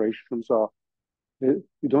these operations you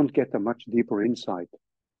don't get a much deeper insight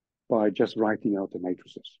by just writing out the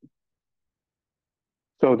matrices.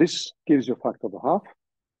 So this gives you a factor of a half,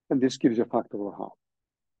 and this gives you a factor of a half.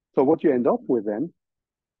 So what you end up with then,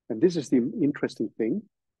 and this is the interesting thing,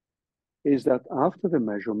 is that after the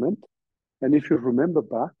measurement, and if you remember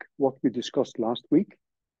back what we discussed last week,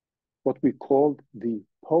 what we called the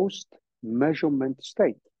post-measurement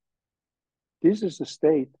state. This is the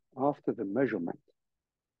state after the measurement.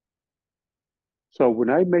 So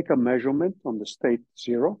when I make a measurement on the state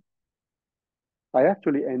 0, I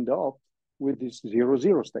actually end up with this 0,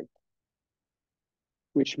 0 state,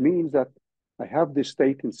 which means that I have this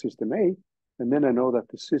state in system A, and then I know that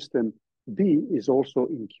the system B is also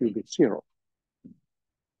in qubit 0.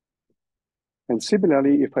 And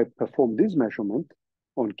similarly, if I perform this measurement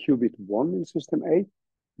on qubit 1 in system A,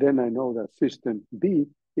 then I know that system B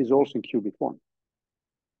is also in qubit 1.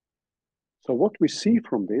 So what we see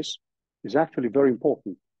from this is actually very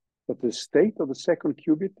important, that the state of the second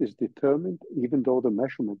qubit is determined even though the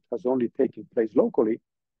measurement has only taken place locally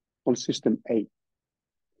on system A.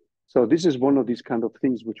 So this is one of these kind of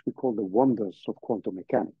things which we call the wonders of quantum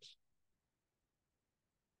mechanics,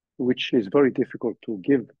 which is very difficult to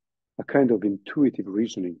give a kind of intuitive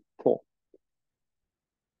reasoning for.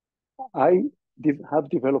 I have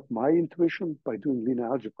developed my intuition by doing linear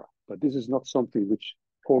algebra, but this is not something which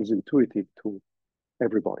falls intuitive to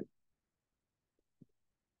everybody.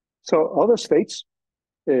 So other states,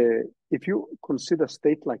 if you consider a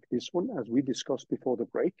state like this one, as we discussed before the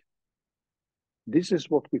break, this is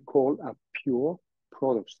what we call a pure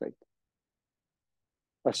product state.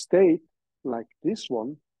 A state like this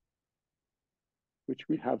one, which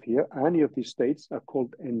we have here, any of these states are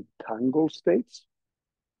called entangled states,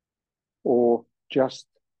 or just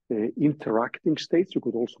interacting states. You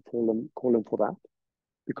could also call them for that,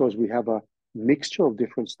 because we have a mixture of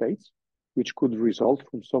different states, which could result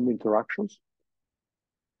from some interactions.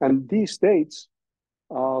 And these states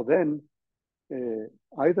are then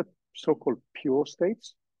either so-called pure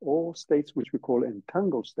states or states which we call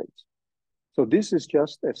entangled states. So this is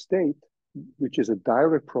just a state which is a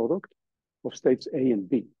direct product of states A and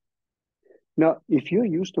B. Now, if you're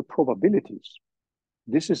used to probabilities,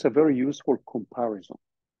 this is a very useful comparison.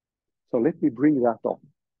 So let me bring that up,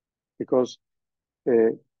 because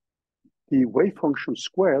the wave function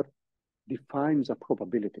squared defines a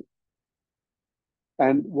probability.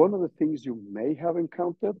 And one of the things you may have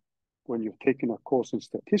encountered when you've taken a course in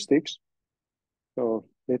statistics, so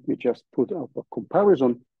let me just put up a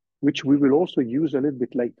comparison, which we will also use a little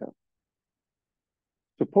bit later.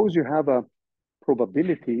 Suppose you have a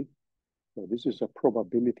probability, so this is a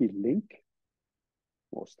probability link,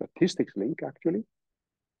 or statistics link actually.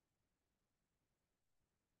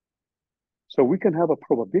 So we can have a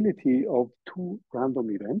probability of two random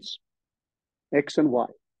events, X and Y.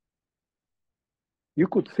 You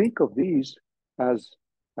could think of these as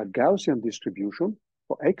a Gaussian distribution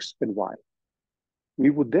for X and Y. We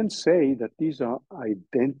would then say that these are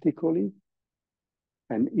identically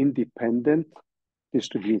and independent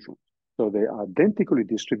distributions. So they are identically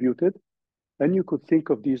distributed, and you could think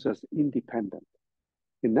of these as independent.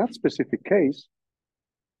 In that specific case,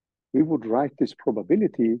 we would write this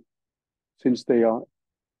probability, since they are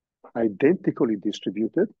identically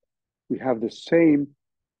distributed, we have the same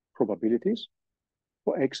probabilities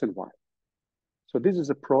for X and Y. So this is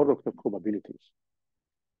a product of probabilities.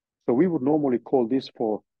 So we would normally call this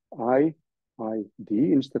for ID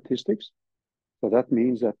in statistics. So that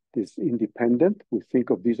means that this independent, we think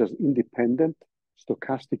of these as independent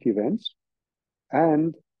stochastic events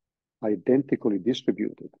and identically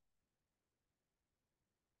distributed.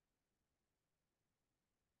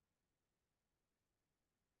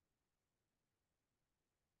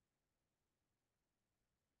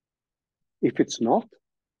 If it's not,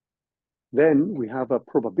 then we have a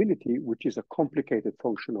probability which is a complicated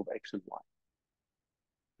function of X and Y.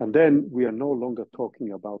 And then we are no longer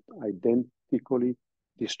talking about identically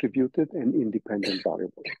distributed and independent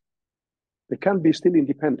variables. They can be still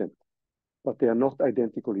independent, but they are not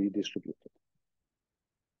identically distributed.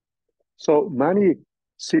 So many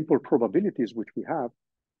simple probabilities which we have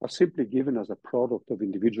are simply given as a product of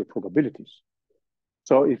individual probabilities.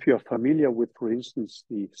 So if you're familiar with, for instance,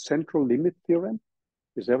 the central limit theorem,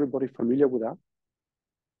 is everybody familiar with that?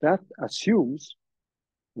 That assumes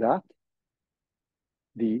that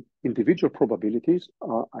the individual probabilities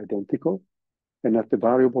are identical and that the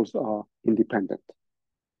variables are independent.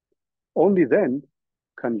 Only then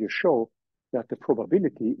can you show that the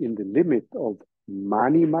probability in the limit of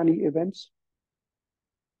many events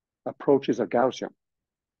approaches a Gaussian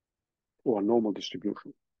or a normal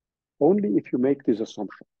distribution. Only if you make this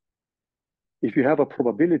assumption. If you have a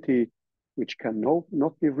probability which can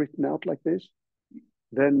not be written out like this,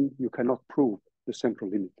 then you cannot prove the central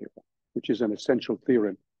limit theorem, which is an essential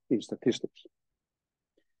theorem in statistics.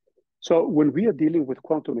 So when we are dealing with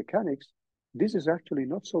quantum mechanics, this is actually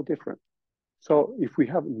not so different. So if we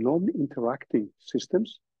have non-interacting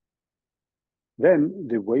systems, then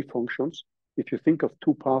the wave functions, if you think of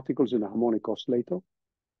two particles in a harmonic oscillator,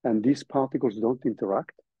 and these particles don't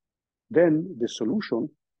interact, then the solution,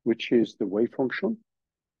 which is the wave function,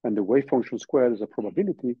 and the wave function squared is a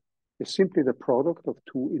probability, is simply the product of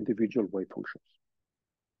two individual wave functions.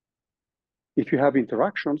 If you have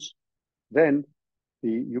interactions, then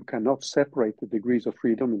you cannot separate the degrees of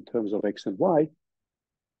freedom in terms of X and Y,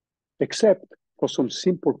 except for some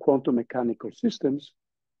simple quantum mechanical systems,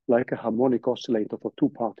 like a harmonic oscillator for two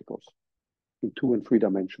particles. in 2 and 3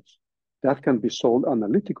 dimensions. That can be solved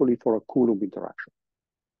analytically for a Coulomb interaction,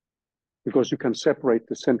 because you can separate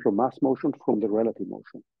the central mass motion from the relative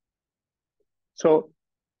motion. So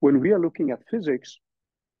when we are looking at physics,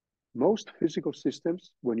 most physical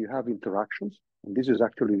systems, when you have interactions, and this is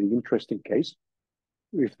actually the interesting case,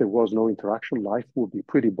 if there was no interaction, life would be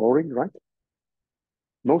pretty boring, right?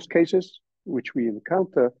 Most cases which we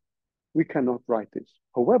encounter, we cannot write this.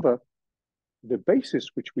 However, the basis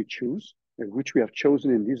which we choose, and which we have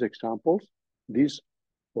chosen in these examples, these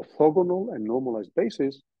orthogonal and normalized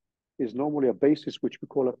basis, is normally a basis which we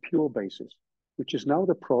call a pure basis, which is now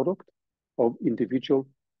the product of individual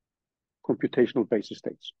computational basis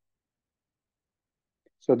states.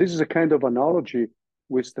 So this is a kind of analogy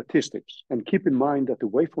with statistics. And keep in mind that the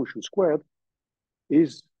wave function squared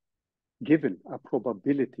is given a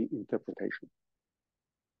probability interpretation.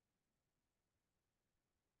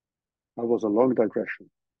 That was a long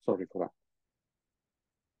digression. Sorry for that.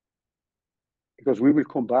 Because we will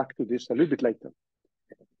come back to this a little bit later.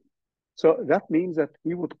 So that means that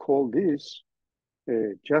we would call this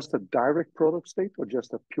just a direct product state or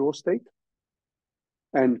just a pure state.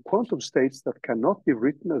 And quantum states that cannot be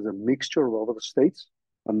written as a mixture of other states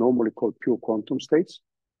are normally called pure quantum states,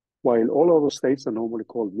 while all other states are normally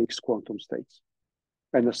called mixed quantum states.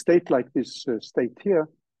 And a state like this state here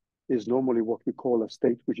is normally what we call a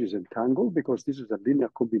state which is entangled, because this is a linear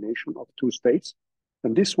combination of 2 states.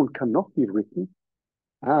 And this one cannot be written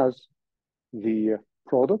as the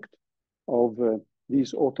product of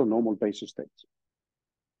these orthonormal basis states,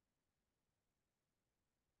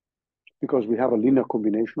 because we have a linear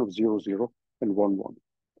combination of 0, 0, and 1, 1.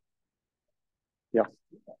 Yeah.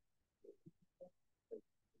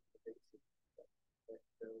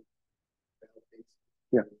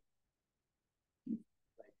 Yeah.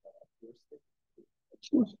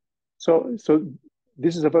 So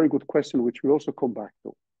this is a very good question, which we also come back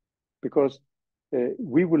to, because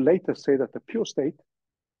we will later say that the pure state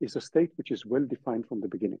is a state which is well defined from the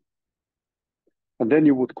beginning. And then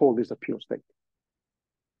you would call this a pure state.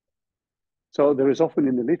 So there is often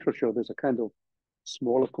in the literature, there's a kind of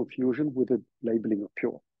smaller confusion with the labeling of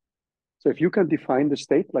pure. So if you can define the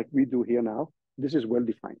state like we do here now, this is well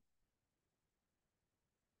defined.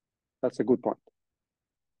 That's a good point.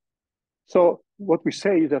 So what we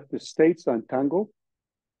say is that the states are entangled,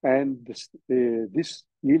 and this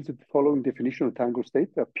yields the following definition of entangled state: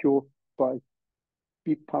 a pure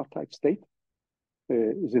bipartite state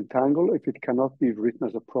is entangled if it cannot be written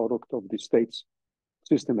as a product of the states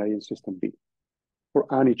system A and system B, for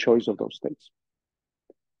any choice of those states.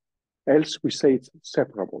 Else we say it's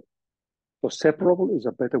separable. So separable is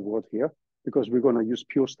a better word here, because we're going to use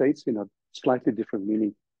pure states in a slightly different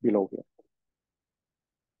meaning below here.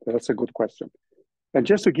 So that's a good question. And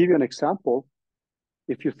just to give you an example,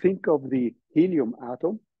 if you think of the helium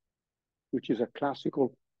atom, which is a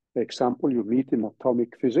classical example you meet in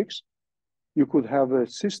atomic physics, you could have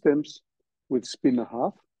systems with spin a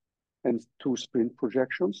half and 2 spin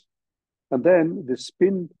projections. And then the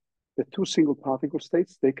spin, the 2 single particle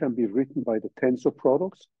states, they can be written by the tensor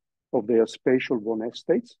products of their spatial 1s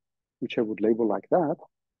states, which I would label like that.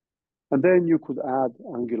 And then you could add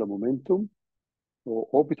angular momentum, or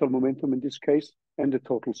orbital momentum in this case, and the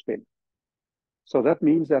total spin. So that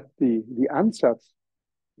means that the ansatz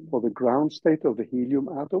for the ground state of the helium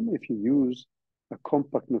atom, if you use a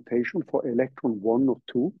compact notation for electron 1 or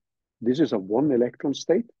 2, this is a 1 electron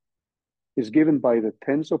state, is given by the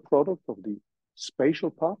tensor product of the spatial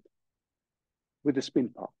part with the spin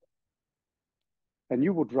part. And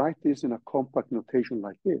you would write this in a compact notation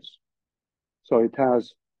like this. So it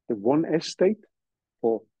has the 1s state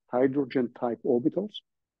for hydrogen type orbitals,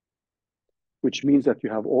 which means that you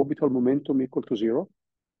have orbital momentum equal to 0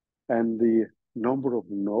 and the number of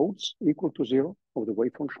nodes equal to 0 of the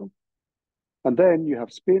wave function. And then you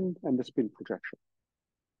have spin and the spin projection.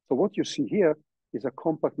 So what you see here is a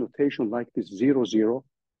compact notation like this 0, 0,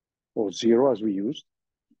 or 0 as we used,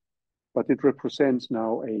 but it represents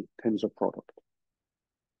now a tensor product.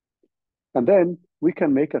 And then we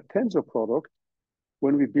can make a tensor product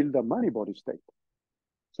when we build a many-body state.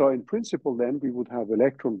 So in principle, then we would have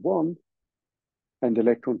electron 1 and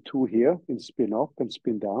electron 2 here in spin up and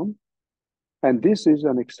spin down. And this is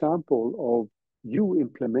an example of you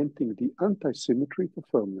implementing the anti-symmetry for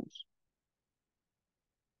fermions.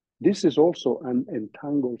 This is also an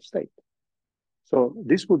entangled state. So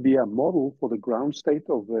this would be a model for the ground state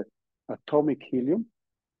of the atomic helium,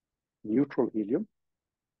 neutral helium.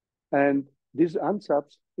 And this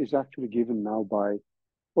ansatz is actually given now by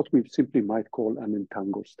what we simply might call an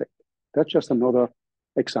entangled state. That's just another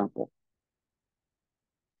example.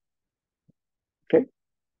 Okay.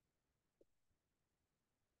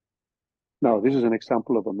 Now, this is an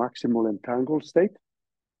example of a maximal entangled state.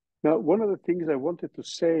 Now, one of the things I wanted to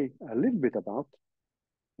say a little bit about,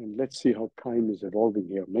 and let's see how time is evolving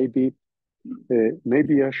here. Maybe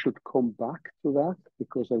I should come back to that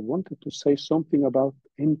because I wanted to say something about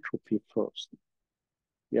entropy first.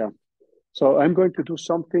 Yeah, so I'm going to do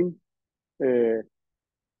something a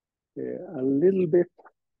little bit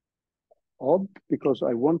odd because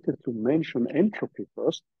I wanted to mention entropy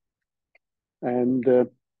first and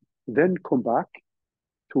then come back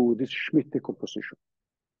to this Schmidt decomposition.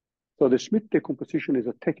 So the Schmidt decomposition is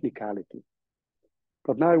a technicality.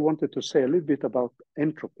 But now I wanted to say a little bit about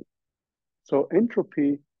entropy. So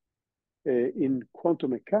entropy in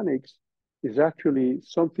quantum mechanics is actually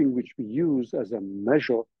something which we use as a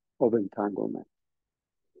measure of entanglement.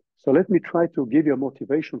 So let me try to give you a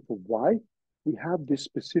motivation for why we have these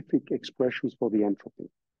specific expressions for the entropy.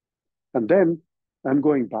 And then I'm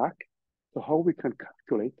going back to how we can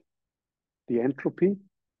calculate the entropy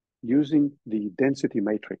using the density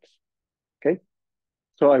matrix, okay?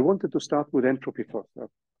 So I wanted to start with entropy first.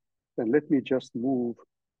 Then let me just move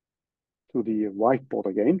to the whiteboard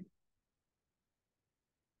again.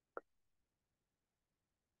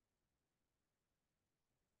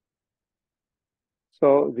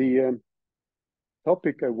 So the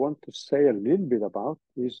topic I want to say a little bit about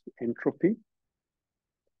is entropy.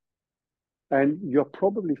 And you're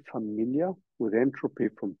probably familiar with entropy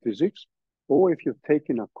from physics, or if you've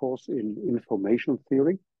taken a course in information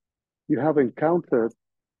theory, you have encountered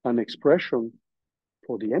an expression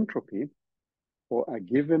for the entropy for a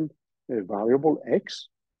given variable x,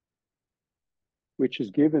 which is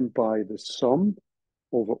given by the sum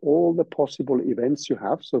over all the possible events you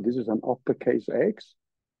have. So this is an uppercase x,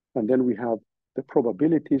 and then we have the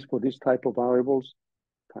probabilities for this type of variables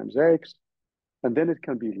times x, and then it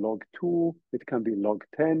can be log 2, it can be log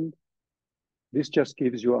 10. This just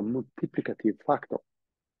gives you a multiplicative factor.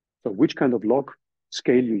 So which kind of log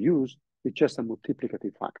scale you use is just a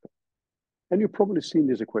multiplicative factor. And you've probably seen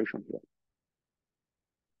this equation here,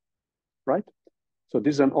 right? So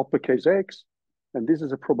this is an uppercase x, and this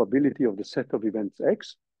is a probability of the set of events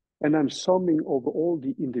x, and I'm summing over all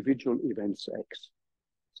the individual events x.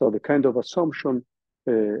 So the kind of assumption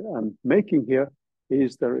I'm making here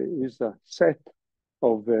is there is a set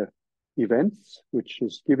of events, which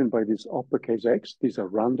is given by this uppercase x. These are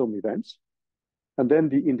random events. And then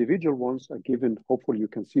the individual ones are given, hopefully you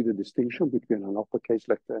can see the distinction between an uppercase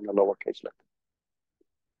letter and a lowercase letter.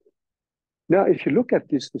 Now, if you look at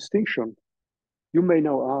this distinction, you may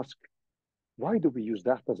now ask, why do we use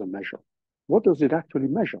that as a measure? What does it actually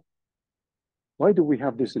measure? Why do we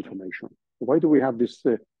have this information? Why do we have this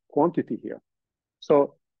quantity here?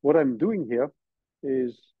 So what I'm doing here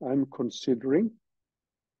is I'm considering,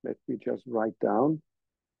 let me just write down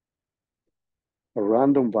a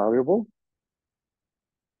random variable.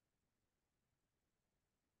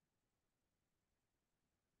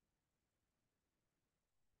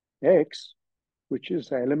 X, which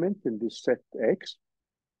is an element in this set X,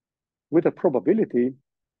 with a probability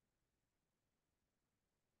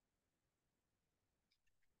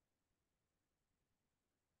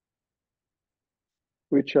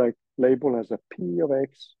which I label as a P of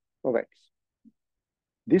X of X.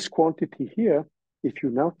 This quantity here, if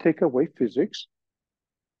you now take away physics,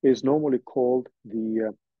 is normally called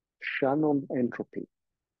the Shannon entropy,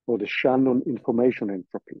 or the Shannon information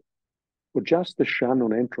entropy, or just the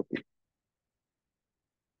Shannon entropy.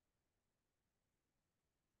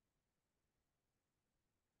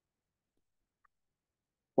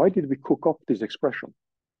 Why did we cook up this expression?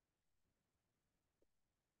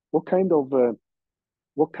 What kind of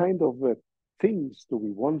things do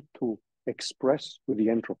we want to express with the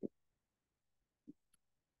entropy?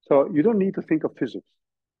 So you don't need to think of physics.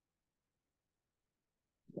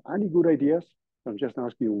 Any good ideas? I'm just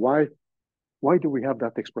asking you, why do we have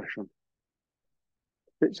that expression?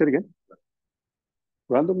 Say it again.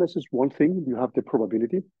 Randomness is one thing. You have the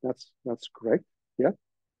probability. That's correct. Yeah.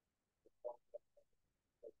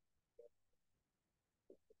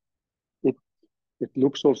 It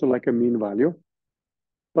looks also like a mean value,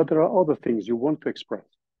 but there are other things you want to express.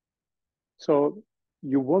 So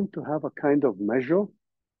you want to have a kind of measure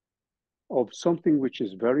of something which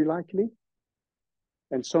is very likely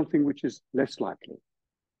and something which is less likely.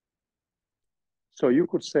 So you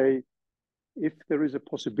could say, if there is a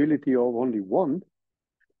possibility of only one,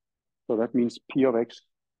 so that means P of X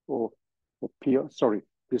or P of, sorry,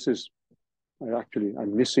 this is,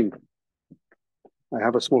 I'm missing, I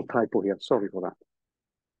have a small typo here, sorry for that.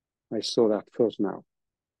 I saw that first now.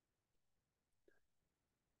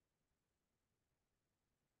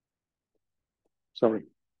 Sorry.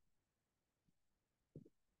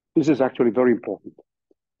 This is actually very important,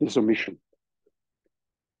 this omission.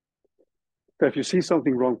 So if you see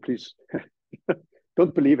something wrong, please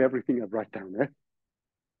don't believe everything I write down.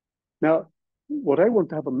 Now, what I want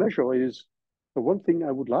to have a measure is, the one thing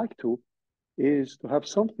I would like to is to have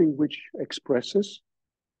something which expresses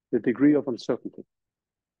the degree of uncertainty.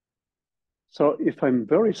 So if I'm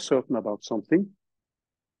very certain about something,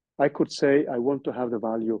 I could say I want to have the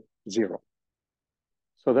value 0.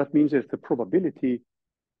 So that means if the probability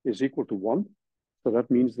is equal to 1, so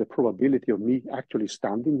that means the probability of me actually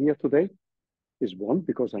standing here today is 1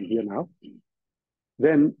 because I'm here now,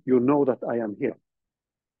 then you know that I am here.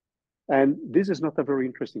 And this is not a very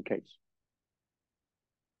interesting case.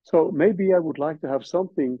 So maybe I would like to have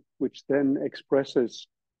something which then expresses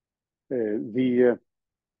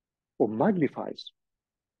or magnifies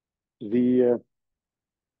the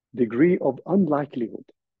degree of unlikelihood.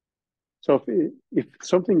 So if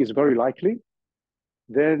something is very likely,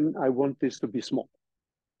 then I want this to be small,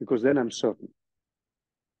 because then I'm certain.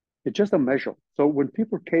 It's just a measure. So when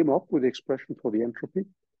people came up with the expression for the entropy,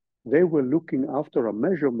 they were looking after a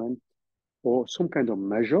measurement or some kind of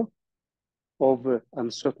measure of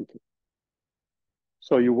uncertainty.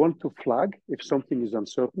 So you want to flag if something is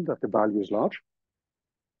uncertain, that the value is large,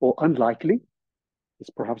 or unlikely is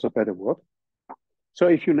perhaps a better word. So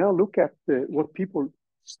if you now look at what people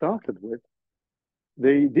started with,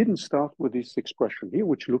 they didn't start with this expression here,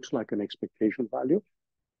 which looks like an expectation value,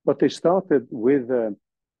 but they started with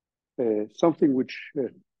something which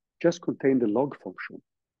just contained a log function.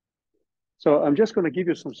 So I'm just going to give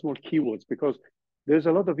you some small keywords, because there's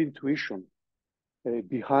a lot of intuition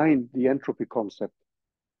behind the entropy concept,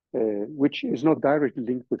 which is not directly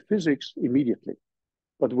linked with physics immediately.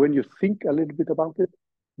 But when you think a little bit about it,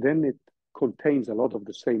 then it contains a lot of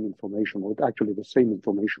the same information, or actually the same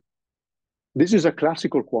information. This is a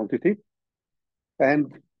classical quantity.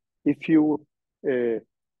 And if you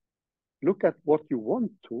look at what you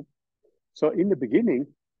want to, so in the beginning,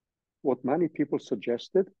 what many people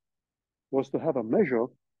suggested was to have a measure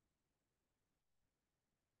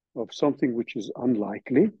of something which is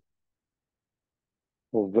unlikely,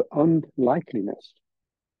 of the unlikeliness.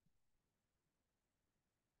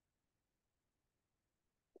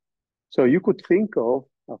 So you could think of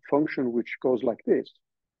a function which goes like this,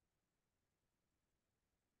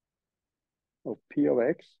 of P of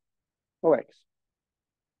X of X.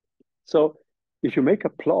 So if you make a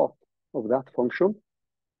plot of that function,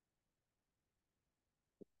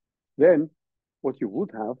 then what you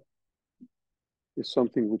would have is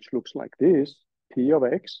something which looks like this, P of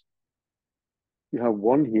X. You have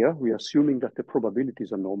 1 here. We're assuming that the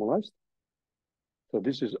probabilities are normalized. So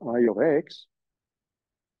this is I of X.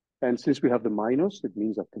 And since we have the minus, it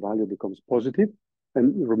means that the value becomes positive.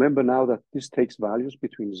 And remember now that this takes values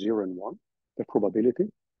between 0 and 1, the probability.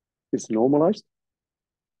 It's normalized.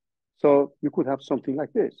 So you could have something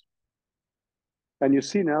like this. And you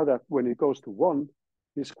see now that when it goes to 1,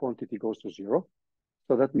 this quantity goes to 0.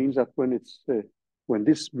 So that means that when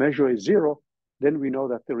this measure is 0, then we know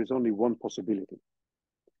that there is only one possibility.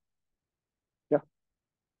 Yeah.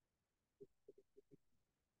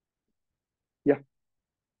 Yeah.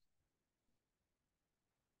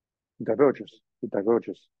 It diverges. It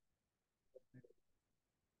diverges.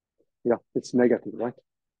 Yeah, it's negative, right?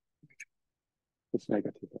 It's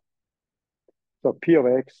negative. So P of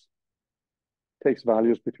X takes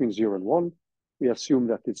values between 0 and 1. We assume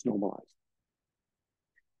that it's normalized.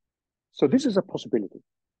 So this is a possibility.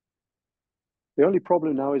 The only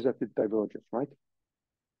problem now is that it diverges, right?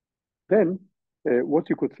 Then what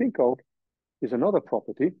you could think of is another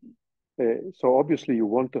property. So obviously you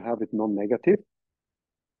want to have it non-negative.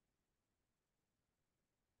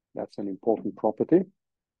 That's an important property.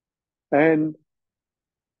 And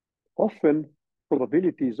often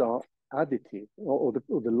probabilities are additive, or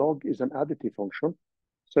the log is an additive function.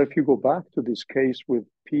 So if you go back to this case with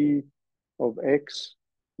P of X1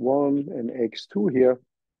 and X2 here,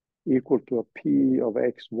 equal to a P of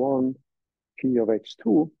X1, P of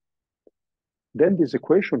X2, then this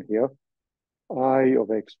equation here, I of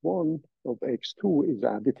X1 of X2 is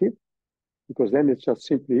additive, because then it's just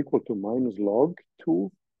simply equal to minus log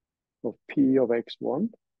 2 of P of X1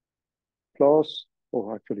 plus,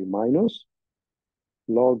 or actually minus,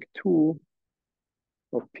 log 2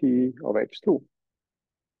 of P of X2.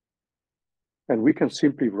 And we can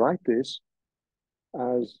simply write this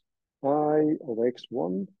as I of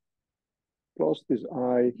X1 plus this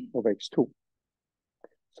I of X2.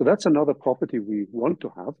 So that's another property we want to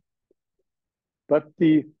have. But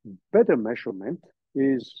the better measurement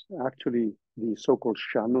is actually the so-called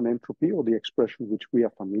Shannon entropy, or the expression which we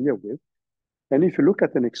are familiar with. And if you look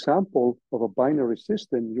at an example of a binary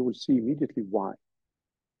system, you will see immediately why.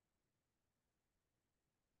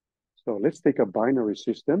 So let's take a binary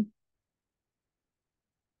system.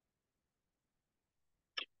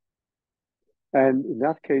 And in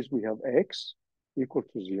that case, we have x equal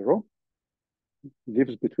to 0,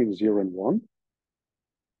 lives between 0 and 1.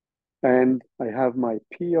 And I have my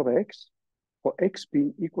p of x for x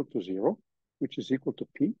being equal to 0, which is equal to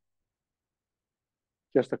p,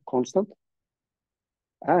 just a constant.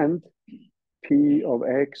 And p of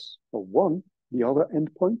x of 1, the other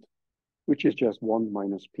endpoint, which is just 1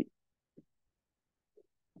 minus p.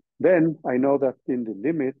 Then I know that in the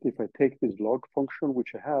limit, if I take this log function, which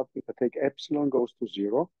I have, if I take epsilon goes to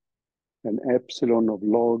 0, and epsilon of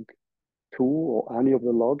log 2 or any of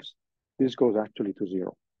the logs, this goes actually to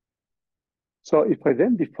 0. So if I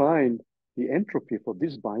then define the entropy for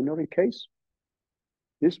this binary case,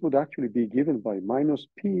 this would actually be given by minus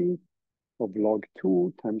p of log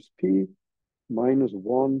 2 times p minus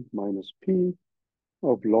 1 minus p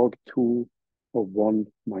of log 2 of 1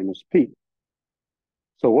 minus p.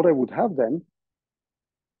 So what I would have then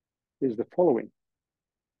is the following.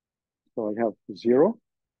 So I have 0,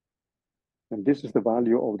 and this is the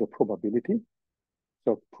value of the probability.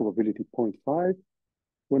 So probability 0.5.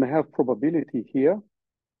 When I have probability here,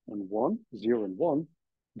 and 1, 0 and 1,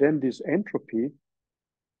 then this entropy,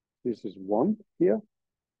 this is 1 here,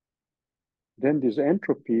 then this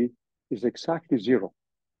entropy is exactly 0.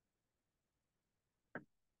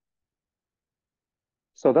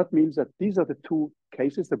 So that means that these are the two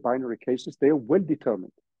cases, the binary cases, they are well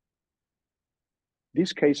determined.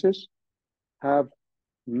 These cases have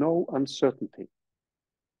no uncertainty.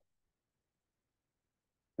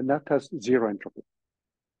 And that has 0 entropy.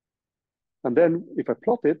 And then if I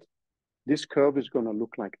plot it, this curve is going to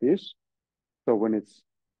look like this. So when it's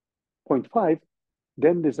 0.5,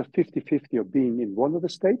 then there's a 50-50 of being in one of the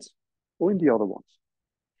states or in the other ones.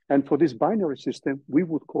 And for this binary system, we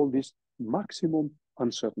would call this maximum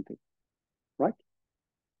uncertainty, right?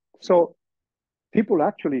 So people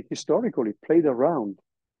actually historically played around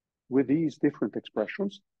with these different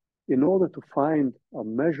expressions in order to find a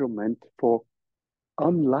measurement for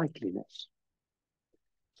unlikeliness.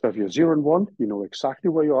 So if you're 0 and 1, you know exactly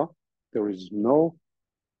where you are. There is no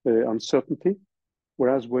uncertainty.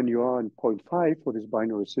 Whereas when you are in 0.5 for this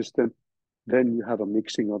binary system, then you have a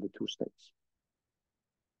mixing of the two states.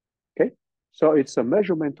 Okay, so it's a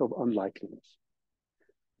measurement of unlikeliness.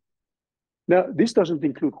 Now, this doesn't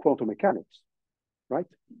include quantum mechanics, right?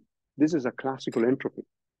 This is a classical entropy.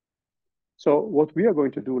 So what we are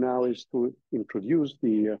going to do now is to introduce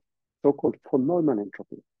the so-called von Neumann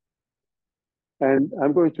entropy. And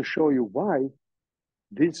I'm going to show you why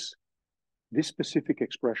this specific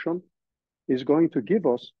expression is going to give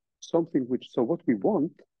us something which, so what we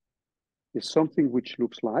want is something which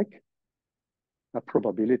looks like a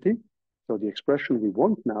probability. So the expression we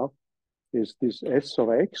want now is this S of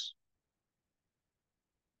X.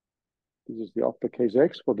 This is the uppercase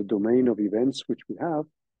X for the domain of events which we have,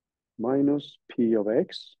 minus P of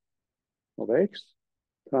X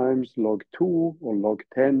times log 2 or log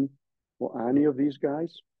 10 or any of these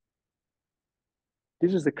guys.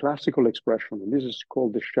 This is the classical expression, and this is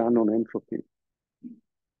called the Shannon entropy.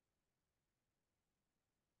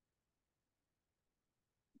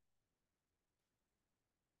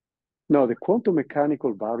 Now, the quantum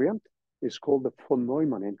mechanical variant is called the von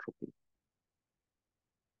Neumann entropy.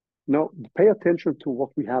 Now, pay attention to what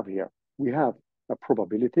we have here. We have a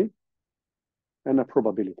probability and a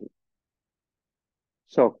probability.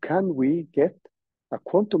 So can we get a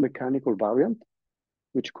quantum mechanical variant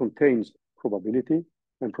which contains probability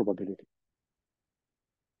and probability?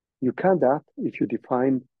 You can that if you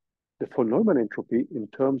define the von Neumann entropy in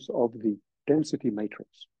terms of the density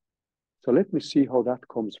matrix. So let me see how that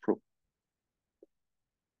comes through.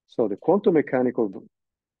 So the quantum mechanical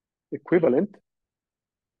equivalent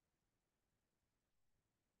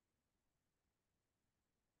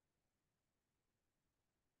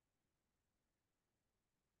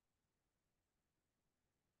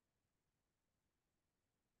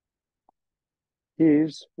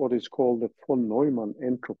is what is called the von Neumann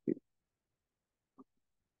entropy.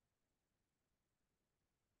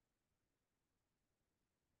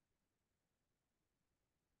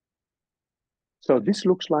 So this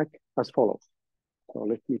looks like as follows. So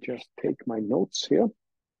let me just take my notes here.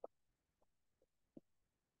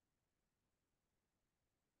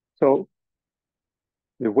 So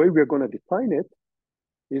the way we're going to define it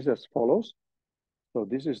is as follows. So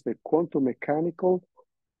this is the quantum mechanical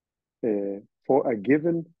for a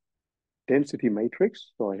given density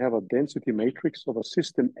matrix. So I have a density matrix of a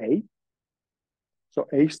system A. So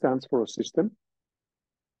A stands for a system.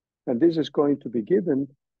 And this is going to be given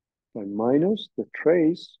by minus the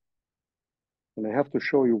trace. And I have to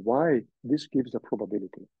show you why this gives a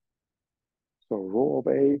probability. So rho of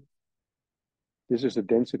A, this is a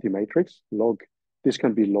density matrix, log, this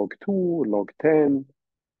can be log 2, log 10,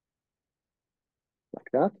 like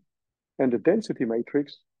that. And the density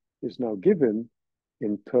matrix is now given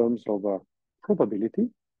in terms of a probability,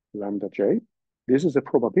 lambda j. This is a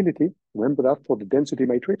probability, remember that for the density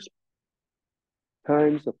matrix,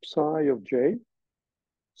 times the psi of j,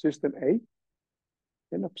 system A,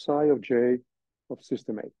 and a psi of j of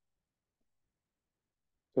system A.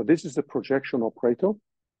 So this is the projection operator,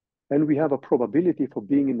 and we have a probability for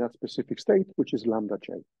being in that specific state, which is lambda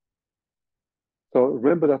j. So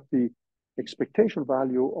remember that the expectation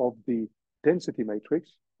value of the density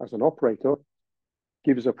matrix as an operator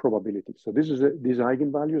gives a probability. So this is these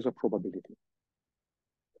eigenvalues are probability.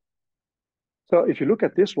 So if you look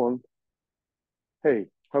at this one, hey,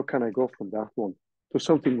 how can I go from that one to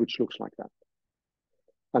something which looks like that?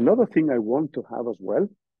 Another thing I want to have as well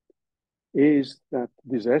is that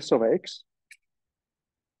this S of x,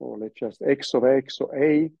 or let's just x of x or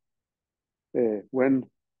A, when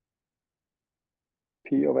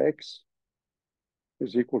P of x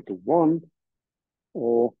is equal to 1,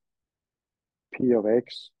 or P of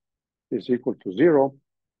x is equal to 0,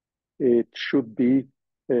 it should be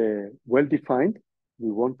well defined. We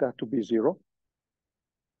want that to be 0.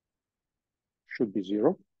 Should be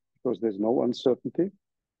 0 because there's no uncertainty.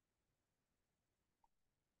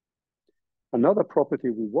 Another property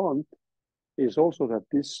we want is also that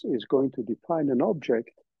this is going to define an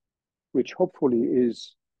object which hopefully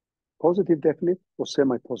is positive definite or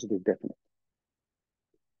semi-positive definite.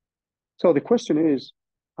 So the question is,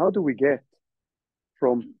 how do we get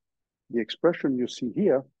from the expression you see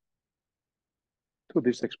here to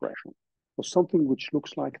this expression, or something which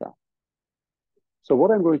looks like that? So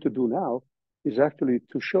what I'm going to do now is actually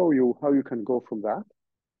to show you how you can go from that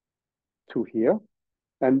to here,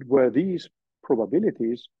 and where these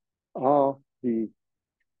probabilities are the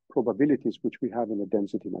probabilities which we have in the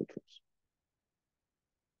density matrix.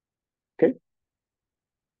 Okay?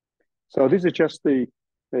 So this is just the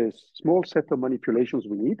small set of manipulations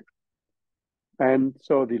we need. And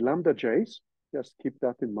so the lambda j's, just keep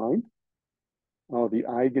that in mind, are the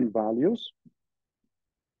eigenvalues,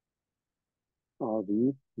 are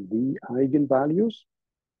the eigenvalues.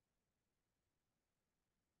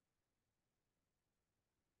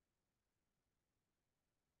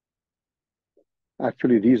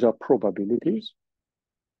 Actually, these are probabilities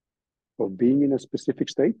of being in a specific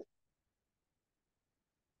state.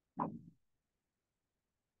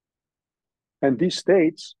 And these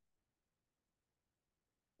states,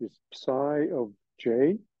 this psi of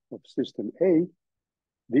j of system A,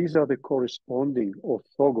 these are the corresponding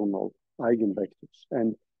orthogonal eigenvectors.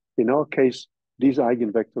 And in our case, these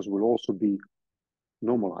eigenvectors will also be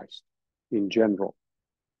normalized in general,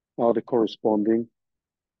 are the corresponding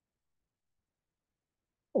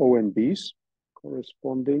ONBs,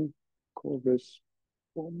 corresponding ONBs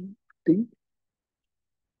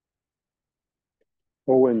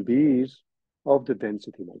of the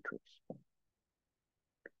density matrix.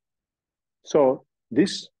 So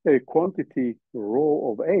this quantity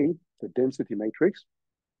rho of A, the density matrix,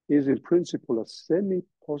 is in principle a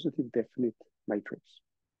semi-positive definite matrix,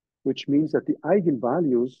 which means that the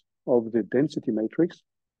eigenvalues of the density matrix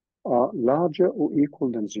are larger or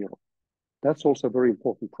equal than 0. That's also a very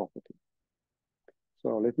important property.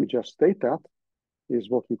 So let me just state that is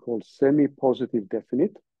what we call semi-positive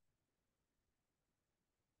definite,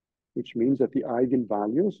 which means that the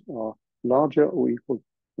eigenvalues are larger or equal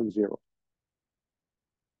than 0.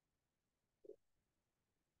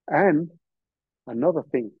 And another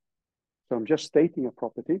thing, so I'm just stating a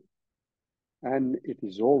property, and it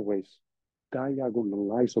is always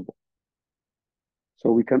diagonalizable.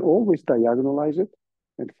 So we can always diagonalize it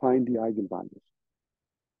and find the eigenvalues.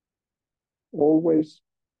 Always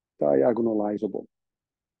diagonalizable.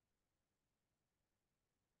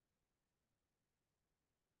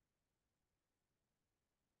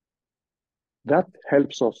 That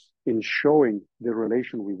helps us in showing the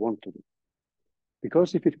relation we want to do.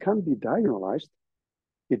 Because if it can be diagonalized,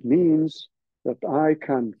 it means that I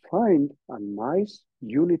can find a nice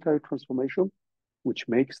unitary transformation which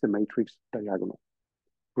makes the matrix diagonal.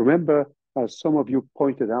 Remember, as some of you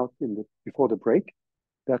pointed out before the break,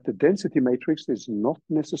 that the density matrix is not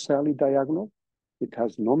necessarily diagonal. It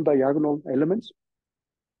has non-diagonal elements.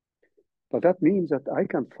 But that means that I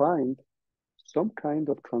can find some kind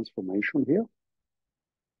of transformation here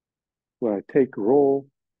where I take rho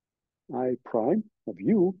I prime of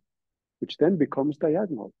u which then becomes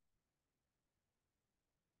diagonal.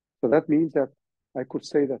 So that means that I could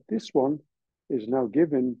say that this one is now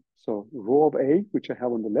given, so rho of A, which I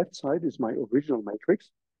have on the left side, is my original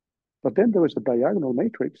matrix. But then there is a diagonal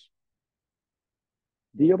matrix,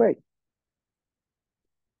 D of A.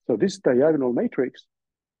 So this diagonal matrix,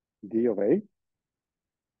 D of A,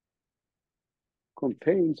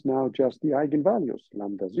 contains now just the eigenvalues,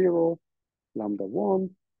 lambda 0, lambda 1,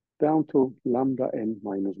 down to lambda n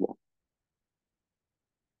minus 1.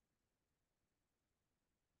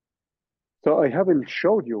 So I haven't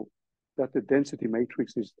showed you that the density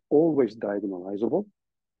matrix is always diagonalizable,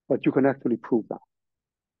 but you can actually prove that.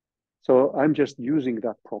 So I'm just using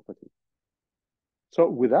that property. So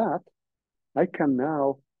with that, I can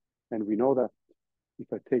now, and we know that if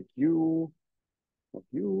I take U of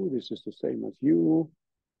U, this is the same as U,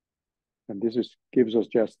 and this gives us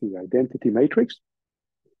just the identity matrix.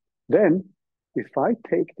 Then if I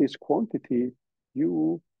take this quantity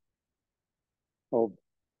U of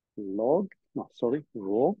rho,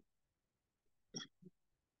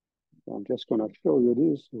 I'm just going to show you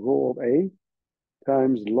this, rho of A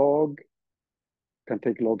times log, can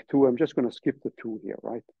take log 2. I'm just going to skip the 2 here,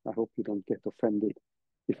 right? I hope you don't get offended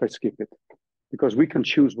if I skip it, because we can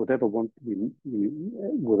choose whatever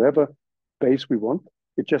whatever base we want.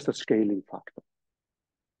 It's just a scaling factor.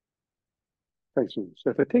 Okay, so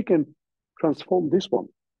if I take and transform this one,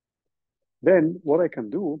 then what I can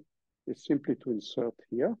do is simply to insert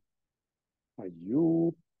here a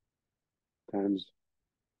U times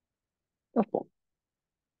that one.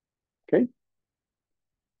 Okay?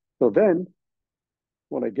 So then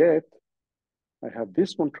what I get, I have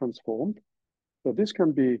this one transformed. So this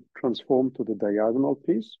can be transformed to the diagonal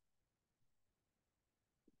piece.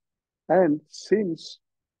 And since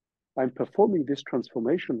I'm performing this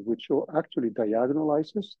transformation, which actually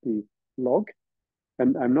diagonalizes the log,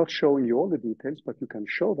 and I'm not showing you all the details, but you can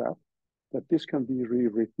show that this can be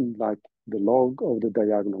rewritten like the log of the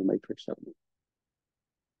diagonal matrix element.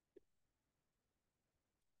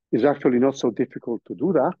 It's actually not so difficult to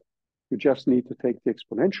do that. You just need to take the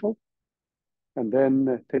exponential and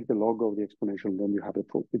then take the log of the exponential, and then you have the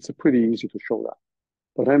proof. It's pretty easy to show that,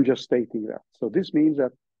 but I'm just stating that. So this means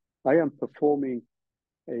that I am performing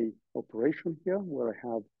a operation here where I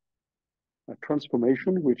have a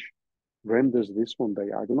transformation which renders this one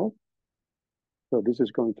diagonal. So this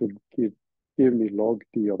is going to give me log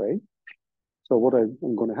D of A. So what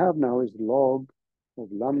I'm going to have now is log of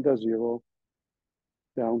lambda 0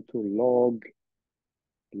 down to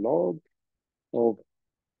log of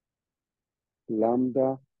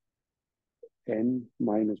lambda n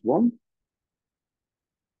minus 1,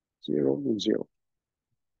 0, and 0.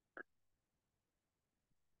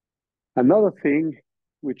 Another thing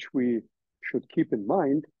which we should keep in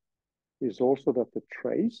mind is also that the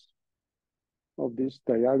trace of this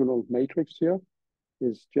diagonal matrix here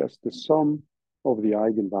is just the sum of the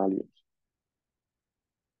eigenvalues.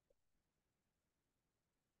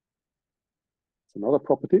 It's another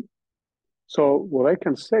property. So what I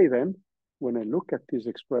can say then, when I look at this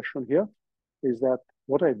expression here, is that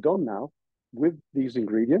what I've done now with these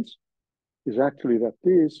ingredients is actually that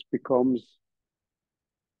this becomes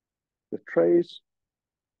the trace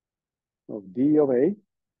of D of A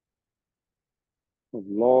of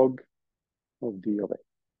log of D of A.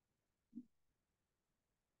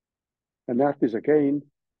 And that is again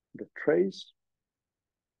the trace,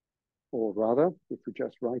 or rather, if we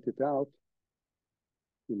just write it out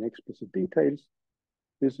in explicit details,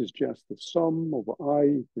 this is just the sum of I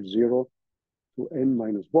equals 0 to n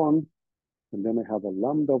minus 1, and then I have a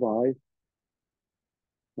lambda of I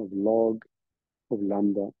of log of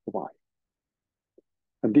lambda of I.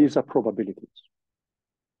 And these are probabilities.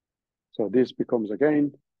 So this becomes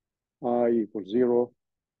again I equals 0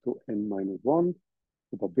 to n minus 1,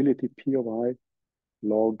 probability P of I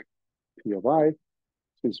log P of I,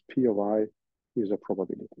 since P of I is a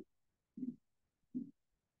probability.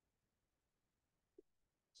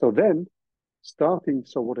 So then,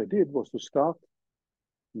 so what I did was to start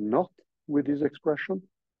not with this expression,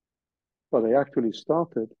 but I actually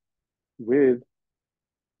started with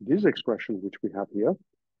this expression, which we have here,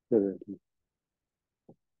 the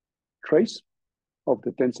trace of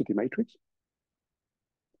the density matrix.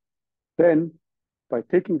 Then, by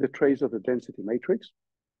taking the trace of the density matrix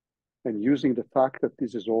and using the fact that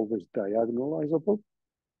this is always diagonalizable,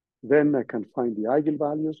 then I can find the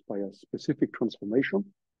eigenvalues by a specific transformation.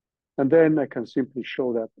 And then I can simply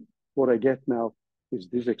show that what I get now is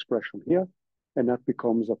this expression here, and that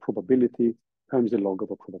becomes a probability times the log of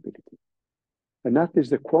a probability. And that is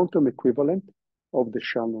the quantum equivalent of the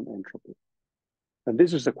Shannon entropy. And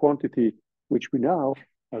this is a quantity which we now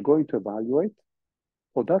are going to evaluate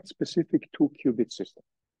for that specific 2-qubit system.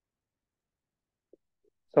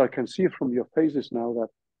 So I can see from your faces now that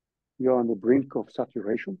you're on the brink of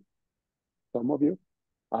saturation. Some of you,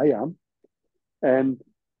 I am. And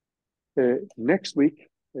next week,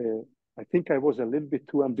 I think I was a little bit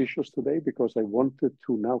too ambitious today because I wanted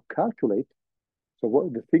to now calculate. So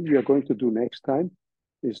what the thing we are going to do next time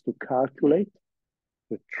is to calculate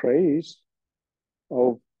the trace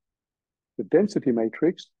of the density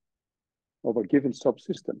matrix of a given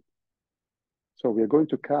subsystem. So we are going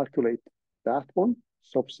to calculate that one,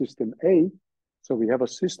 subsystem A. So we have a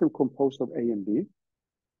system composed of A and B.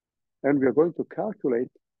 And we are going to calculate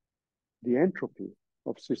the entropy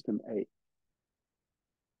of system A.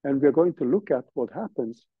 And we are going to look at what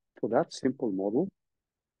happens for that simple model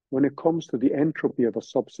when it comes to the entropy of a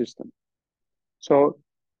subsystem. So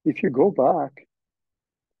if you go back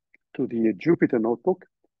to the Jupyter notebook,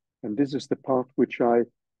 and this is the part which I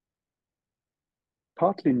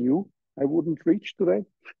partly knew I wouldn't reach today.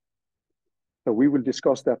 So we will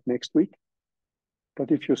discuss that next week.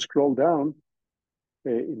 But if you scroll down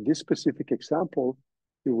in this specific example,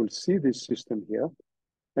 you will see this system here.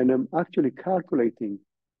 And I'm actually calculating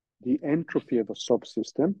the entropy of a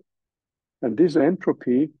subsystem. And this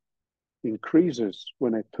entropy increases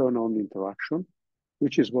when I turn on the interaction,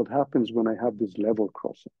 which is what happens when I have this level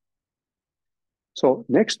crossing. So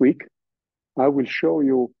next week, I will show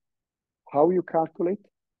you how you calculate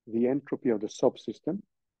the entropy of the subsystem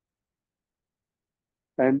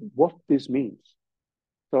and what this means.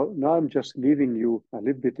 So now I'm just leaving you a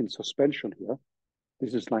little bit in suspension here.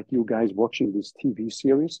 This is like you guys watching this TV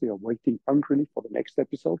series. You are waiting hungrily for the next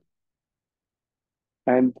episode.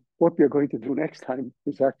 And what we are going to do next time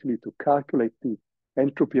is actually to calculate the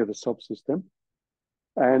entropy of the subsystem.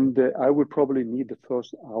 And I will probably need the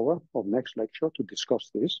first hour of next lecture to discuss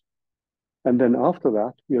this. And then after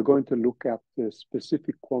that, we are going to look at the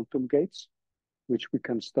specific quantum gates, which we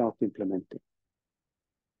can start implementing.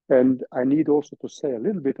 And I need also to say a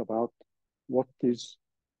little bit about what this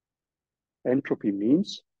entropy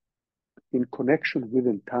means in connection with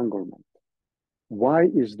entanglement. Why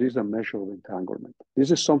is this a measure of entanglement?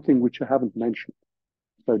 This is something which I haven't mentioned.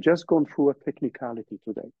 So I've just gone through a technicality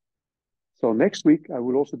today. So next week, I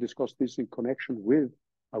will also discuss this in connection with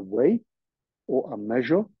a way or a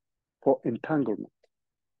measure for entanglement.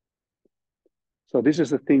 So this is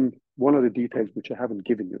the thing, one of the details which I haven't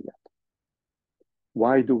given you yet.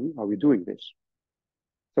 Why are we doing this?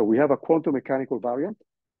 So we have a quantum mechanical variant,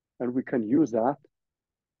 and we can use that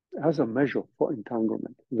as a measure for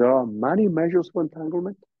entanglement. There are many measures for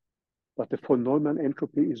entanglement, but the von Neumann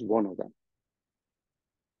entropy is one of them.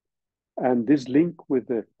 And this link with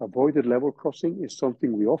the avoided level crossing is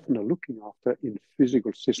something we often are looking after in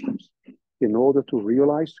physical systems in order to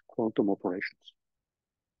realize quantum operations.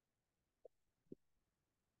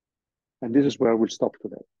 And this is where we'll stop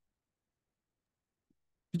today.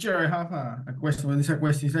 Teacher, I have a question. Well, it's a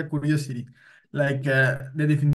question, it's a curiosity. Like the definition